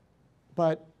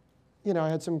 But, you know, I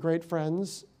had some great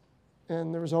friends,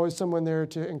 and there was always someone there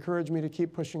to encourage me to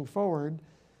keep pushing forward.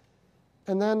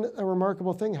 And then a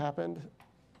remarkable thing happened.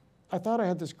 I thought I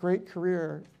had this great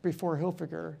career before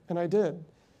Hilfiger, and I did.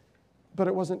 But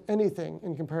it wasn't anything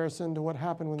in comparison to what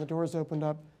happened when the doors opened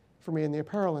up for me in the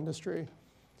apparel industry.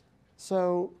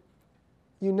 So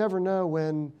you never know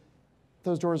when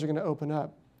those doors are going to open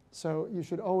up. So you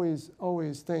should always,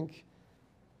 always think,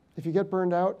 if you get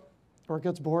burned out or it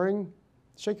gets boring,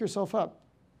 shake yourself up,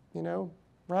 you know,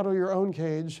 rattle your own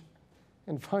cage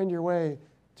and find your way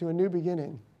to a new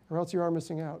beginning, or else you are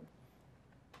missing out.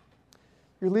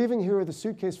 You're leaving here with a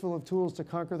suitcase full of tools to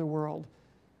conquer the world.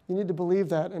 You need to believe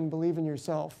that and believe in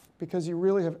yourself, because you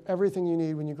really have everything you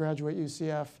need when you graduate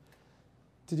UCF.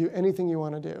 to do anything you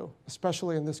want to do,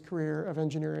 especially in this career of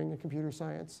engineering and computer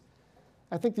science.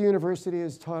 I think the university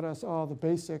has taught us all the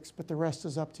basics, but the rest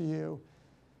is up to you.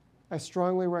 I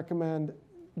strongly recommend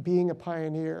being a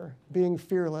pioneer, being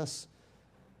fearless,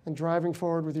 and driving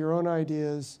forward with your own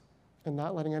ideas and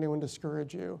not letting anyone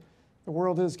discourage you. The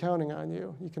world is counting on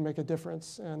you. You can make a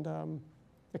difference, and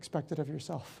expect it of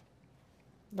yourself.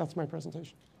 That's my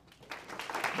presentation.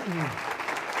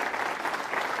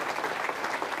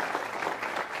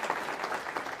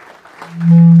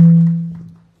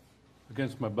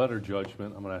 Against my better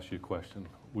judgment, I'm going to ask you a question.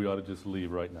 We ought to just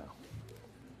leave right now.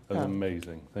 That's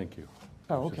amazing. Thank you.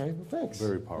 Oh, okay. Well, thanks.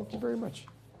 Very powerful. Thank you very much.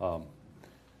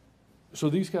 So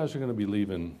these guys are going to be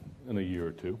leaving in a year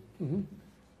or two,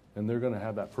 and they're going to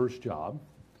have that first job,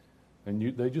 and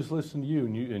they just listened to you,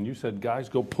 and you said, guys,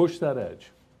 go push that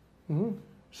edge.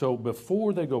 So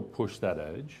before they go push that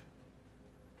edge,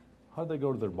 how do they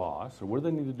go to their boss, or what do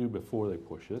they need to do before they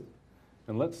push it?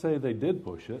 And let's say they did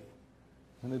push it,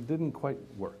 and it didn't quite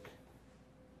work.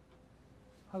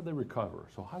 How do they recover?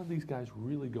 So how do these guys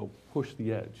really go push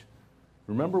the edge?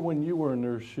 Remember when you were in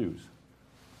their shoes?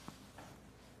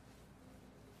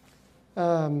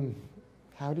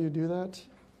 How do you do that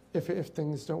if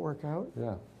things don't work out?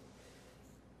 Yeah.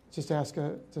 Just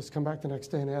come back the next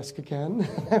day and ask again.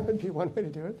 That would be one way to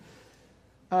do it.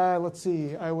 Let's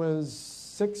see. I was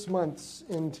 6 months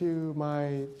into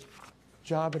my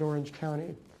job at Orange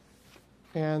County,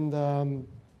 and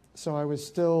so I was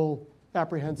still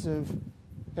apprehensive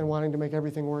and wanting to make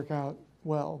everything work out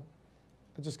well.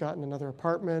 I just gotten another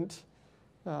apartment,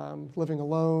 living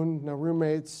alone, no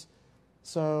roommates,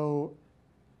 so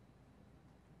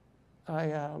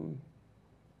I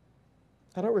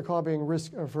don't recall being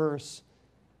risk averse,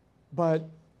 but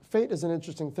fate is an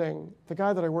interesting thing. The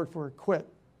guy that I worked for quit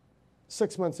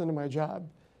 6 months into my job.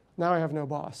 Now I have no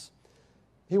boss.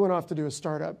 He went off to do a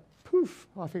startup. Poof,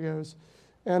 off he goes.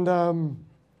 And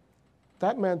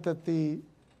that meant that the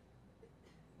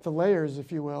layers,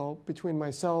 if you will, between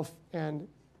myself and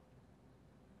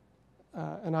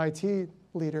an IT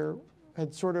leader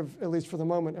had sort of, at least for the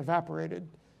moment, evaporated.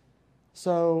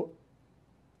 So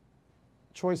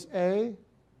choice A,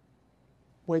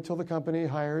 wait till the company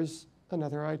hires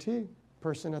another IT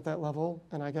person at that level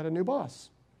and I get a new boss.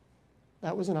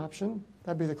 That was an option.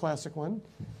 That'd be the classic one.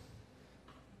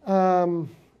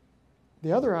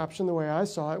 The other option, the way I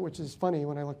saw it, which is funny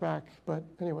when I look back, but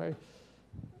anyway,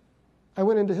 I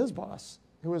went into his boss,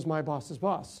 who was my boss's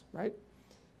boss, right?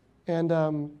 And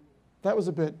that was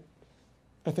a bit,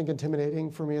 I think, intimidating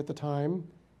for me at the time.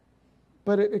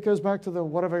 But it goes back to the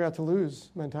what have I got to lose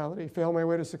mentality, fail my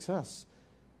way to success.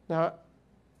 Now,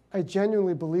 I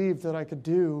genuinely believed that I could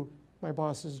do my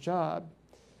boss's job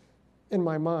in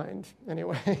my mind,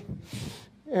 anyway.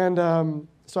 And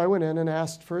so I went in and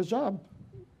asked for his job.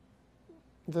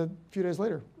 A few days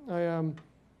later, I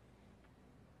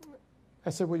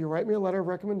said, will you write me a letter of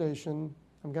recommendation?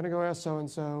 I'm going to go ask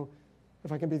so-and-so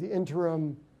if I can be the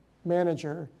interim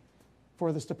manager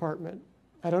for this department.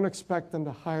 I don't expect them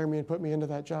to hire me and put me into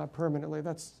that job permanently.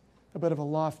 That's a bit of a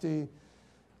lofty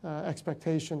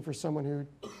expectation for someone who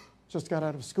just got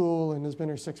out of school and has been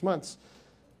here 6 months.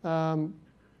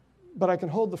 But I can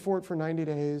hold the fort for 90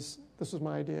 days. This was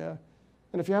my idea.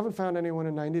 And if you haven't found anyone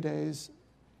in 90 days,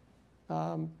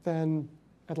 then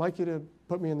I'd like you to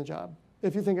put me in the job.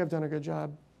 If you think I've done a good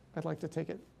job, I'd like to take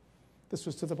it. This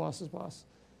was to the boss's boss.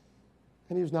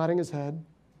 And he was nodding his head.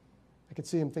 I could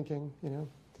see him thinking, you know.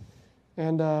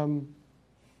 And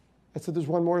I said, there's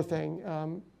one more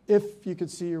thing. If you could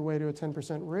see your way to a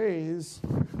 10% raise,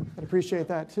 I'd appreciate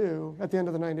that too, at the end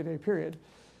of the 90-day period.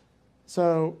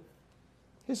 So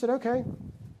he said, okay,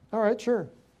 all right, sure,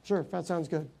 that sounds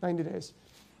good, 90 days.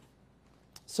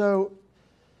 So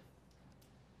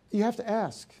you have to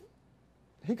ask.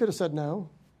 He could have said no.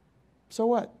 So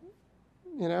what?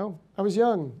 You know, I was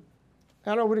young.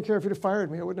 I wouldn't care if he'd have fired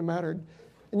me. It wouldn't have mattered.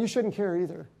 And you shouldn't care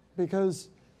either, because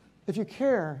if you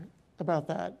care about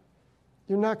that,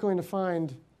 you're not going to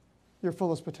find your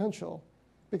fullest potential,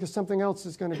 because something else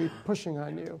is going to be pushing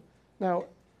on you. Now,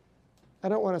 I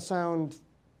don't want to sound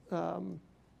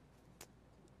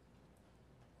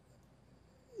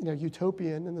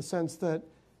utopian in the sense that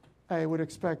I would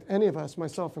expect any of us,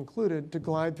 myself included, to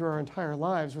glide through our entire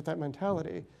lives with that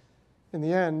mentality. In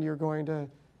the end, you're going to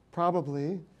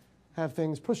probably have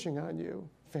things pushing on you.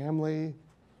 Family,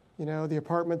 the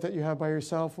apartment that you have by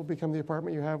yourself will become the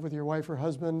apartment you have with your wife or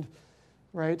husband,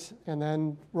 right? And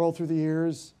then roll through the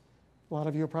years. A lot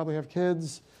of you will probably have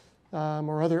kids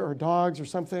or dogs or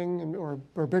something,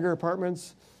 or bigger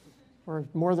apartments, or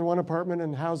more than one apartment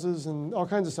and houses, and all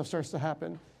kinds of stuff starts to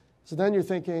happen. So then you're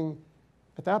thinking,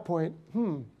 At that point,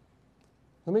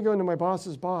 let me go into my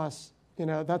boss's boss.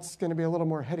 That's going to be a little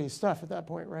more heady stuff at that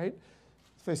point, right?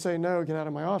 If they say no, get out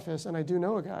of my office. And I do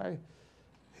know a guy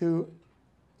who,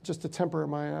 just to temper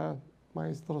my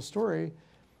little story,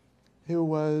 who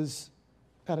was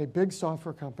at a big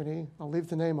software company. I'll leave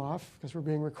the name off because we're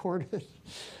being recorded.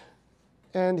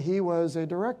 And he was a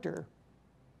director.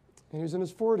 And he was in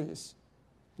his 40s.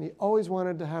 And he always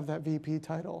wanted to have that VP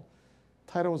title.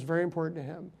 Title was very important to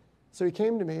him. So he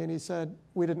came to me and he said,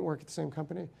 we didn't work at the same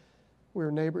company. We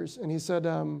were neighbors. And he said,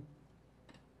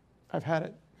 I've had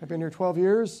it. I've been here 12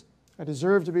 years. I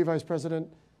deserve to be vice president.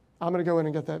 I'm going to go in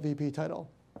and get that VP title.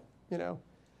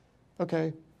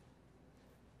 Okay.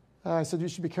 I said, you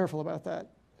should be careful about that,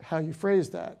 how you phrase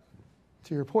that,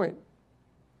 to your point.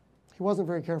 He wasn't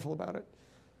very careful about it.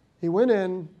 He went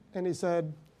in and he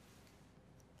said,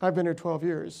 I've been here 12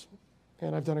 years,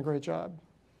 and I've done a great job.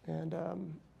 And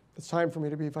it's time for me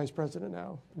to be vice president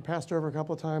now. Been passed over a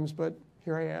couple of times, but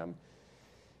here I am.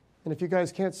 And if you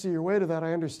guys can't see your way to that,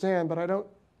 I understand, but I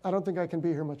don't think I can be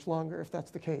here much longer if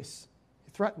that's the case.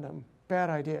 You threatened him.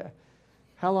 Bad idea.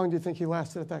 How long do you think he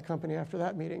lasted at that company after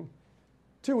that meeting?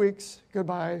 2 weeks,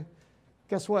 goodbye.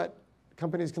 Guess what?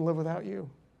 Companies can live without you.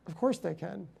 Of course they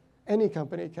can. Any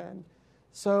company can.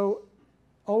 So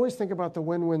always think about the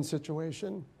win-win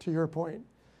situation, to your point.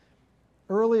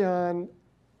 Early on,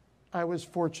 I was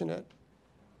fortunate.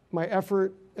 My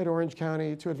effort at Orange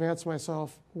County to advance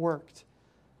myself worked.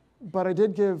 But I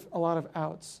did give a lot of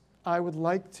outs. I would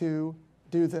like to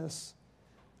do this.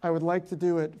 I would like to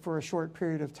do it for a short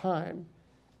period of time.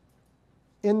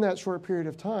 In that short period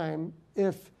of time,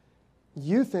 if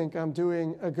you think I'm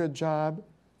doing a good job,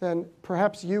 then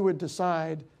perhaps you would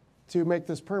decide to make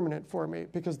this permanent for me,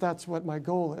 because that's what my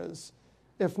goal is.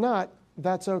 If not,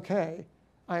 that's okay.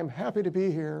 I am happy to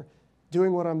be here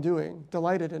doing what I'm doing,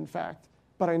 delighted in fact,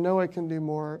 but I know I can do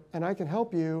more and I can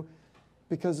help you,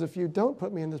 because if you don't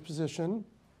put me in this position,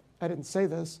 I didn't say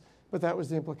this, but that was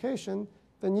the implication,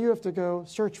 then you have to go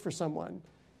search for someone.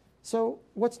 So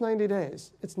what's 90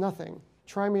 days? It's nothing.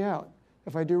 Try me out.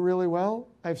 If I do really well,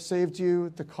 I've saved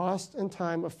you the cost and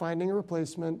time of finding a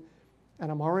replacement,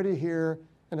 and I'm already here,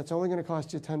 and it's only going to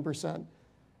cost you 10%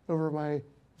 over my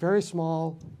very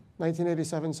small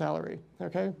 1987 salary,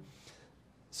 okay?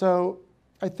 So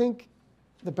I think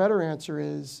the better answer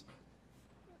is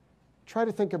try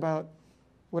to think about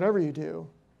whatever you do,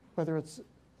 whether it's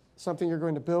something you're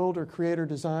going to build or create or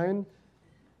design,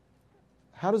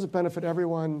 how does it benefit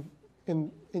everyone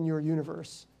in your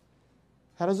universe?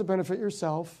 How does it benefit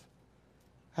yourself?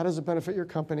 How does it benefit your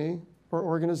company or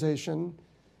organization?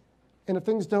 And if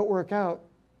things don't work out,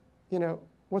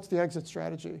 what's the exit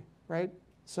strategy, right?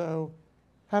 So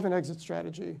have an exit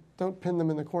strategy. Don't pin them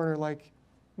in the corner like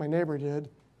my neighbor did.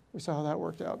 We saw how that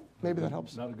worked out. Maybe that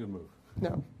helps. Not a good move.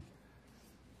 No.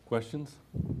 Questions?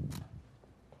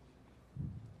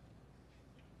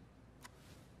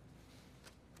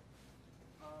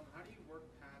 How do you work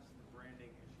past the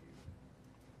branding issue?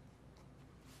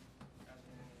 As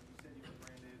in, you said you were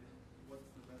branded.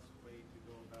 What's the best way to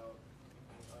go about becoming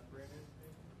unbranded?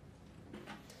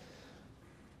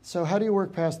 So how do you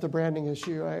work past the branding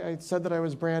issue? I said that I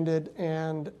was branded,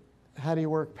 and how do you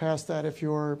work past that if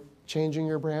you're changing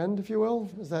your brand, if you will?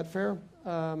 Is that fair?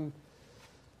 I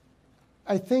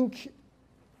think,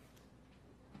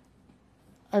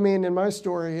 in my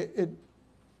story,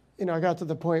 I got to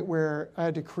the point where I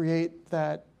had to create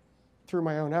that through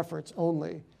my own efforts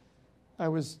only. I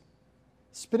was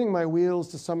spinning my wheels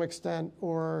to some extent,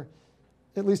 or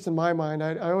at least in my mind,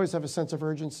 I always have a sense of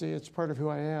urgency. It's part of who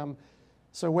I am.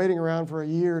 So waiting around for a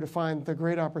year to find the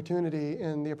great opportunity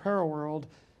in the apparel world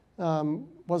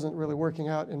wasn't really working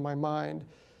out in my mind.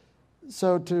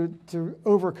 So to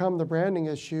overcome the branding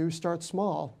issue, start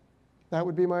small. That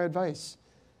would be my advice.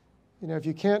 If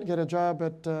you can't get a job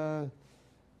at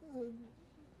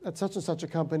such and such a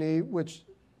company, which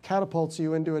catapults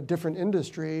you into a different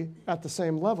industry at the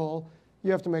same level,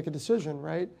 you have to make a decision,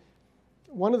 right?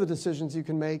 One of the decisions you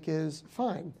can make is,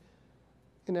 fine,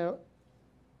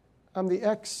 I'm the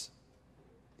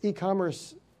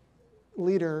ex-e-commerce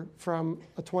leader from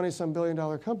a 20-some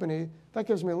billion-dollar company. That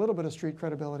gives me a little bit of street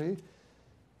credibility.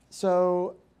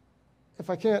 So if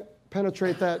I can't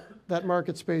penetrate that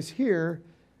market space here,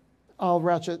 I'll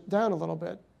ratchet down a little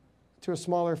bit to a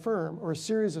smaller firm or a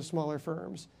series of smaller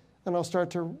firms, and I'll start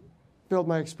to build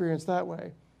my experience that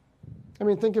way.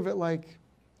 Think of it like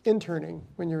interning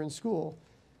when you're in school.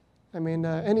 Any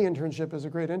internship is a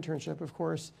great internship, of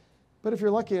course, but if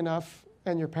you're lucky enough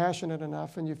and you're passionate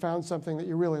enough and you found something that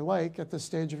you really like at this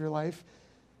stage of your life,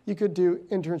 you could do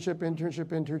internship,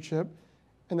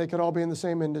 and they could all be in the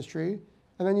same industry,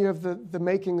 And then you have the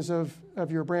makings of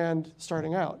your brand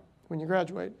starting out when you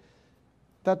graduate.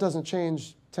 That doesn't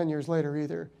change 10 years later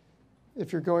either.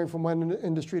 If you're going from one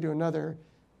industry to another,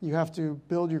 you have to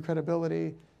build your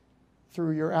credibility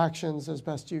through your actions as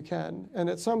best you can. And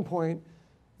at some point,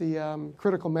 the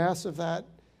critical mass of that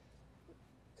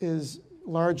is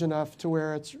large enough to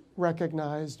where it's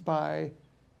recognized by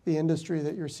the industry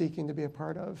that you're seeking to be a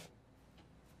part of.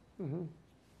 Mm-hmm.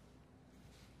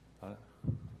 Got it.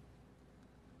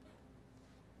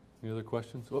 Any other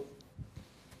questions? Oh.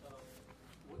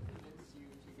 What convinced you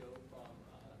to go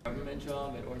from government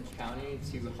job at Orange County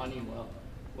to Honeywell?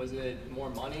 Was it more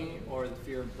money or the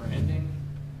fear of branding?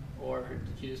 Or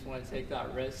did you just want to take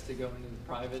that risk to go into the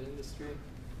private industry?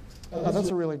 That's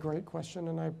a really great question,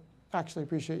 and I actually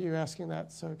appreciate you asking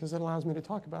that, because it allows me to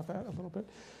talk about that a little bit.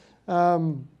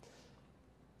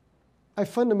 I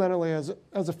fundamentally, as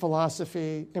a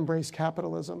philosophy, embrace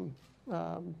capitalism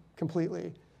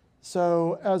completely.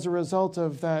 So as a result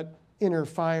of that inner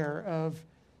fire of,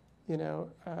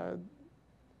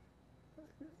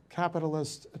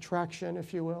 capitalist attraction,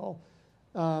 if you will,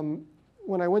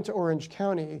 when I went to Orange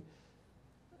County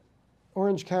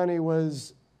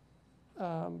was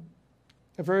a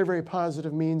very, very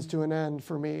positive means to an end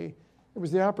for me. It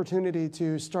was the opportunity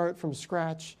to start from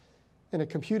scratch in a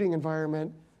computing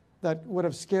environment that would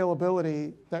have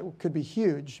scalability that could be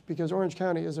huge, because Orange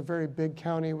County is a very big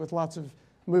county with lots of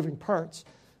moving parts.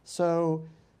 So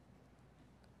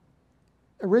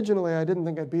originally, I didn't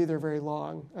think I'd be there very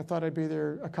long. I thought I'd be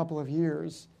there a couple of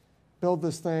years, build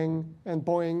this thing, and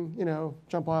boing,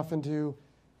 jump off into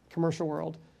commercial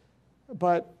world.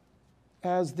 But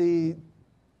as the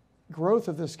growth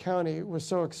of this county was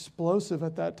so explosive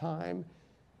at that time,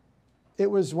 it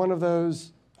was one of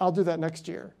those, I'll do that next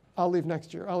year. I'll leave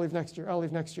next year. I'll leave next year. I'll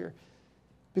leave next year.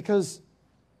 Because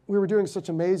we were doing such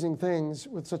amazing things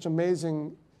with such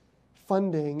amazing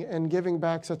funding and giving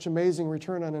back such amazing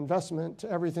return on investment to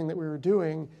everything that we were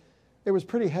doing, it was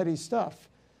pretty heady stuff.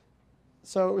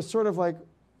 So it was sort of like,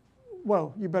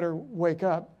 whoa, you better wake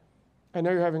up. I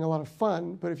know you're having a lot of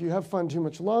fun, but if you have fun too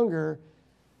much longer,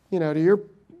 to your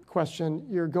question,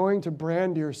 you're going to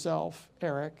brand yourself,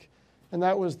 Eric. And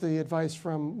that was the advice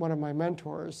from one of my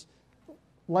mentors.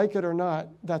 Like it or not,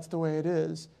 that's the way it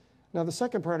is. Now, the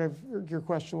second part of your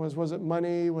question was it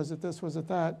money? Was it this? Was it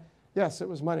that? Yes, it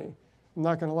was money. I'm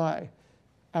not going to lie.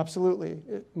 Absolutely.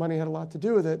 Money had a lot to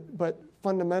do with it, but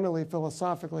fundamentally,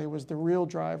 philosophically, it was the real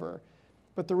driver.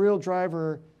 But the real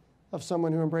driver of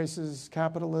someone who embraces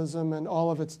capitalism and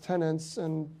all of its tenets,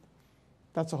 and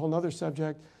that's a whole other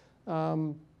subject,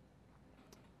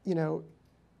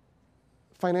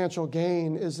 financial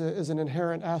gain is an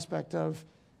inherent aspect of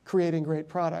creating great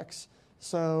products.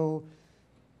 So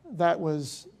that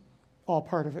was all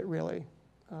part of it, really.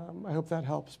 I hope that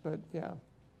helps, but yeah,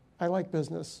 I like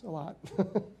business a lot.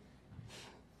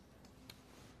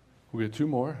 We got two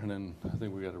more, and then I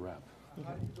think we got to wrap.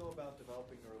 How do you go about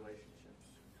developing your relationships?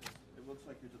 'Cause it looks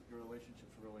like your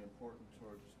relationships are really important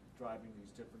towards driving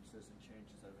these differences and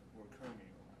changes that were occurring in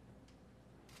your life.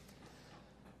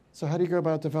 So how do you go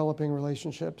about developing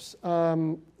relationships?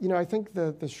 I think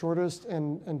the shortest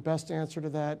and best answer to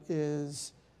that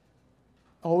is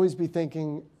always be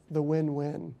thinking the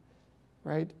win-win,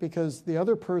 right? Because the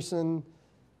other person,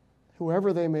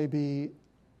 whoever they may be,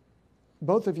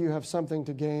 both of you have something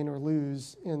to gain or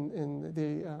lose in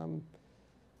the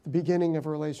beginning of a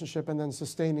relationship and then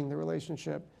sustaining the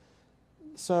relationship.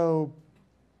 So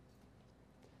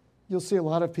you'll see a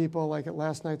lot of people, like at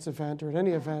last night's event or at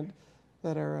any event,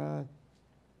 that are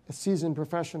seasoned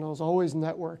professionals, always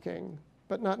networking,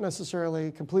 but not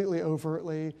necessarily completely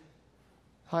overtly.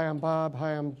 Hi, I'm Bob.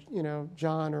 Hi, I'm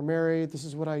John or Mary. This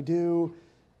is what I do.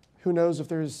 Who knows if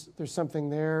there's something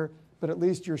there, but at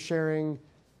least you're sharing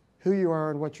who you are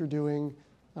and what you're doing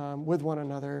with one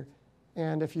another.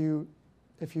 And if you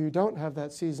don't have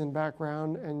that seasoned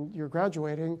background and you're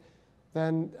graduating,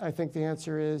 then I think the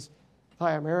answer is,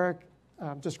 hi, I'm Eric.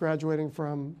 I'm just graduating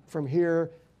from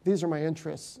here. These are my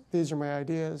interests. These are my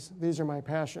ideas. These are my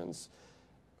passions.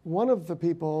 One of the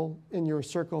people in your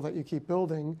circle that you keep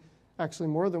building, actually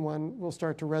more than one, will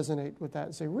start to resonate with that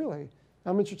and say, really,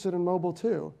 I'm interested in mobile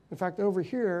too. In fact, over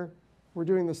here, we're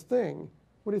doing this thing.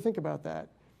 What do you think about that?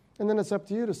 And then it's up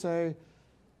to you to say,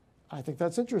 I think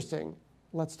that's interesting.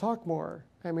 Let's talk more.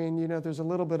 I mean, there's a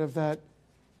little bit of that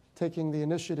taking the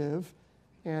initiative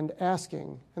and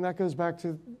asking. And that goes back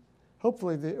to,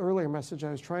 hopefully, the earlier message I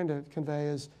was trying to convey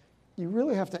is you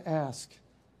really have to ask.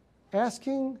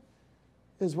 Asking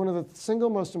is one of the single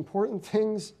most important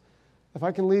things. If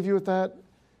I can leave you with that,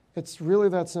 it's really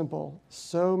that simple.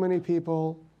 So many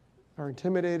people are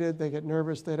intimidated, they get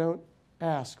nervous, they don't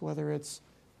ask, whether it's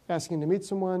asking to meet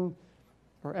someone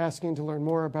or asking to learn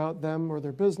more about them or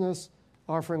their business,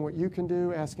 offering what you can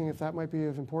do, asking if that might be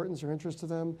of importance or interest to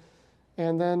them,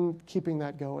 and then keeping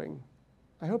that going.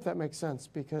 I hope that makes sense,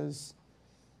 because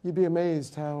you'd be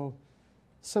amazed how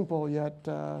simple yet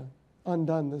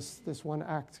undone this one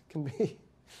act can be.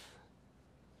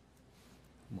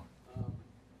 You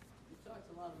talked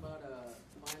a lot about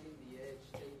finding the edge,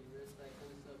 taking risks, that kind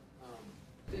of stuff.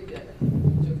 Do you think that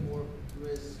you took more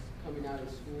risks coming out of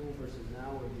school versus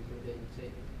now, or do you think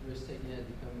that risk taking has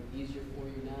become easier for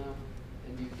you now?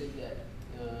 And do you think that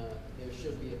there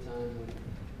should be a time when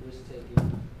risk taking,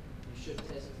 you should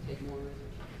take more risks?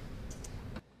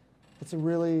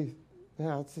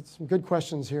 It's it's some good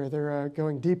questions here. They're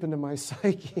going deep into my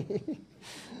psyche.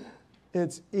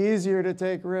 It's easier to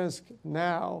take risk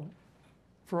now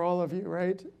for all of you,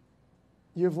 right?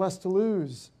 You have less to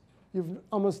lose. You have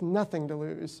almost nothing to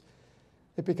lose.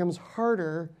 It becomes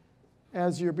harder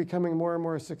as you're becoming more and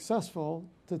more successful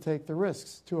to take the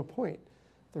risks to a point.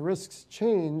 The risks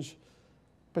change,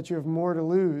 but you have more to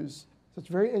lose. So it's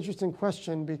a very interesting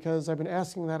question, because I've been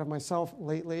asking that of myself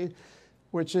lately,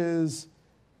 which is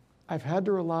I've had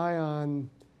to rely on,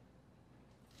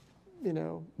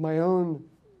 my own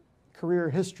career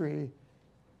history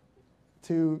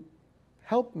to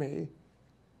help me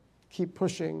keep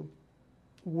pushing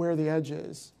where the edge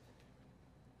is.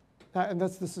 And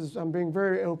I'm being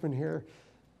very open here.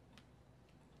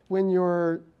 When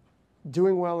you're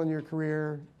doing well in your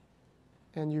career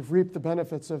and you've reaped the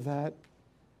benefits of that,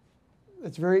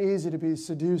 it's very easy to be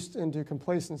seduced into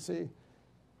complacency.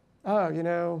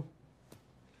 Oh,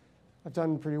 I've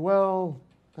done pretty well.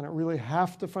 I don't really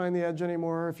have to find the edge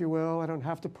anymore, if you will. I don't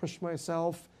have to push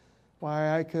myself.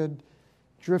 Why, I could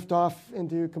drift off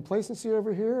into complacency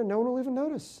over here and no one will even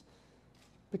notice,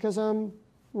 because I'm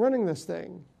running this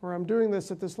thing, or I'm doing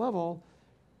this at this level,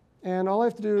 and all I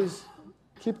have to do is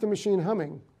keep the machine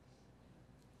humming.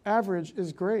 Average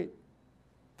is great.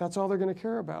 That's all they're going to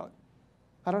care about.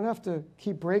 I don't have to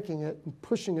keep breaking it and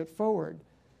pushing it forward.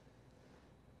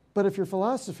 But if your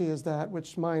philosophy is that,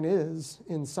 which mine is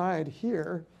inside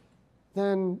here,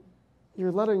 then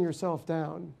you're letting yourself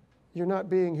down. You're not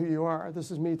being who you are.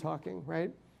 This is me talking,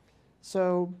 right?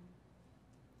 So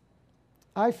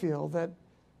I feel that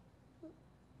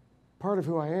part of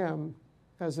who I am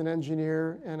as an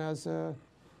engineer and as a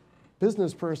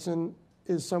business person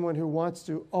is someone who wants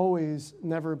to always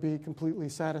never be completely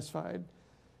satisfied.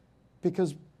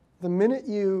 Because the minute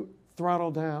you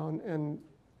throttle down and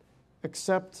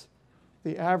accept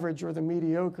the average or the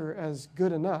mediocre as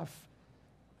good enough,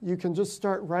 you can just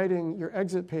start writing your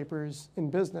exit papers in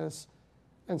business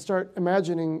and start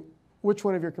imagining which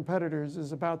one of your competitors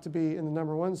is about to be in the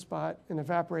number one spot and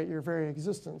evaporate your very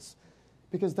existence.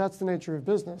 Because that's the nature of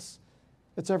business.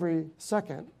 It's every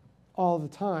second, all the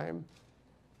time,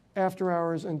 after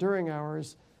hours and during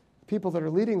hours. People that are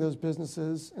leading those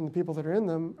businesses and the people that are in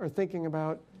them are thinking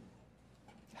about,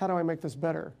 how do I make this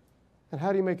better? And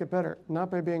how do you make it better?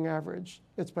 Not by being average.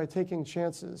 It's by taking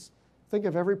chances. Think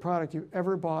of every product you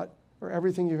ever bought or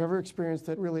everything you've ever experienced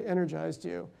that really energized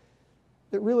you.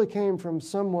 It really came from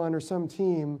someone or some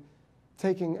team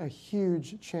taking a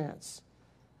huge chance.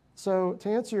 So to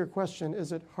answer your question,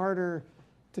 is it harder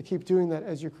to keep doing that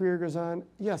as your career goes on?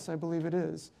 Yes, I believe it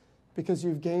is, because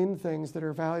you've gained things that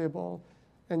are valuable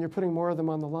and you're putting more of them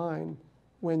on the line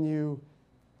when you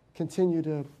continue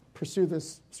to pursue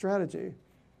this strategy.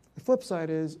 The flip side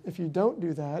is, if you don't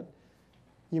do that,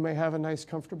 you may have a nice,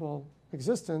 comfortable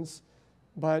existence,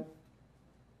 but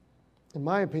in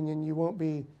my opinion, you won't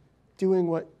be doing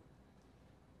what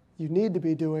you need to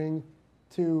be doing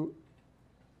to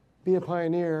be a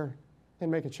pioneer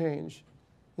and make a change.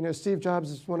 Steve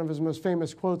Jobs, one of his most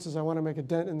famous quotes is, "I want to make a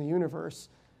dent in the universe."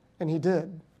 And he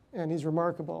did, and he's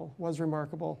remarkable, was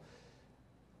remarkable.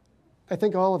 I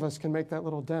think all of us can make that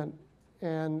little dent.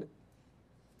 And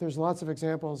there's lots of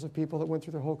examples of people that went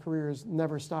through their whole careers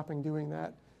never stopping doing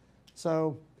that.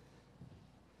 So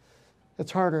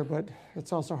it's harder, but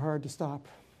it's also hard to stop.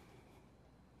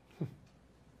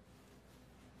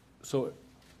 So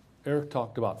Eric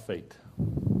talked about fate.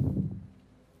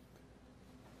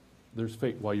 There's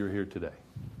fate while you're here today.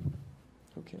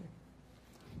 Okay.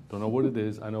 Don't know what it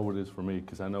is. I know what it is for me,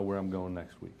 because I know where I'm going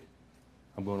next week.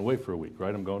 I'm going away for a week,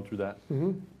 right? I'm going through that.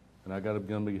 Mm-hmm. And I got to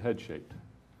be head shaped.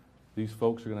 These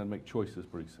folks are going to make choices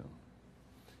pretty soon.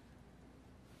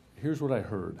 Here's what I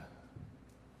heard.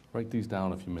 Write these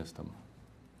down if you missed them.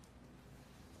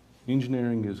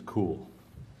 Engineering is cool.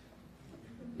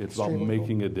 It's about Extremely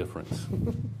making cool. a difference.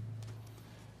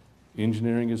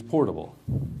 Engineering is portable.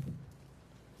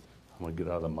 I'm going to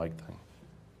get out of the mic thing.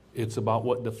 It's about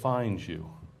what defines you.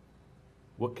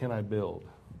 What can I build?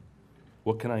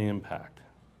 What can I impact?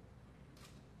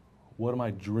 What am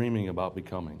I dreaming about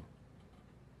becoming?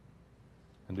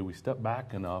 And do we step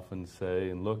back enough and say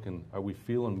and look, and are we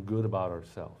feeling good about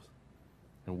ourselves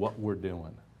and what we're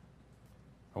doing?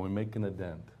 Are we making a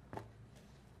dent?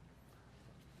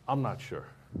 I'm not sure.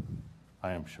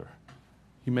 I am sure.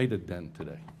 You made a dent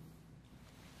today.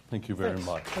 Thank you very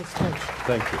much. Thanks, Coach.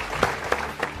 Thank you.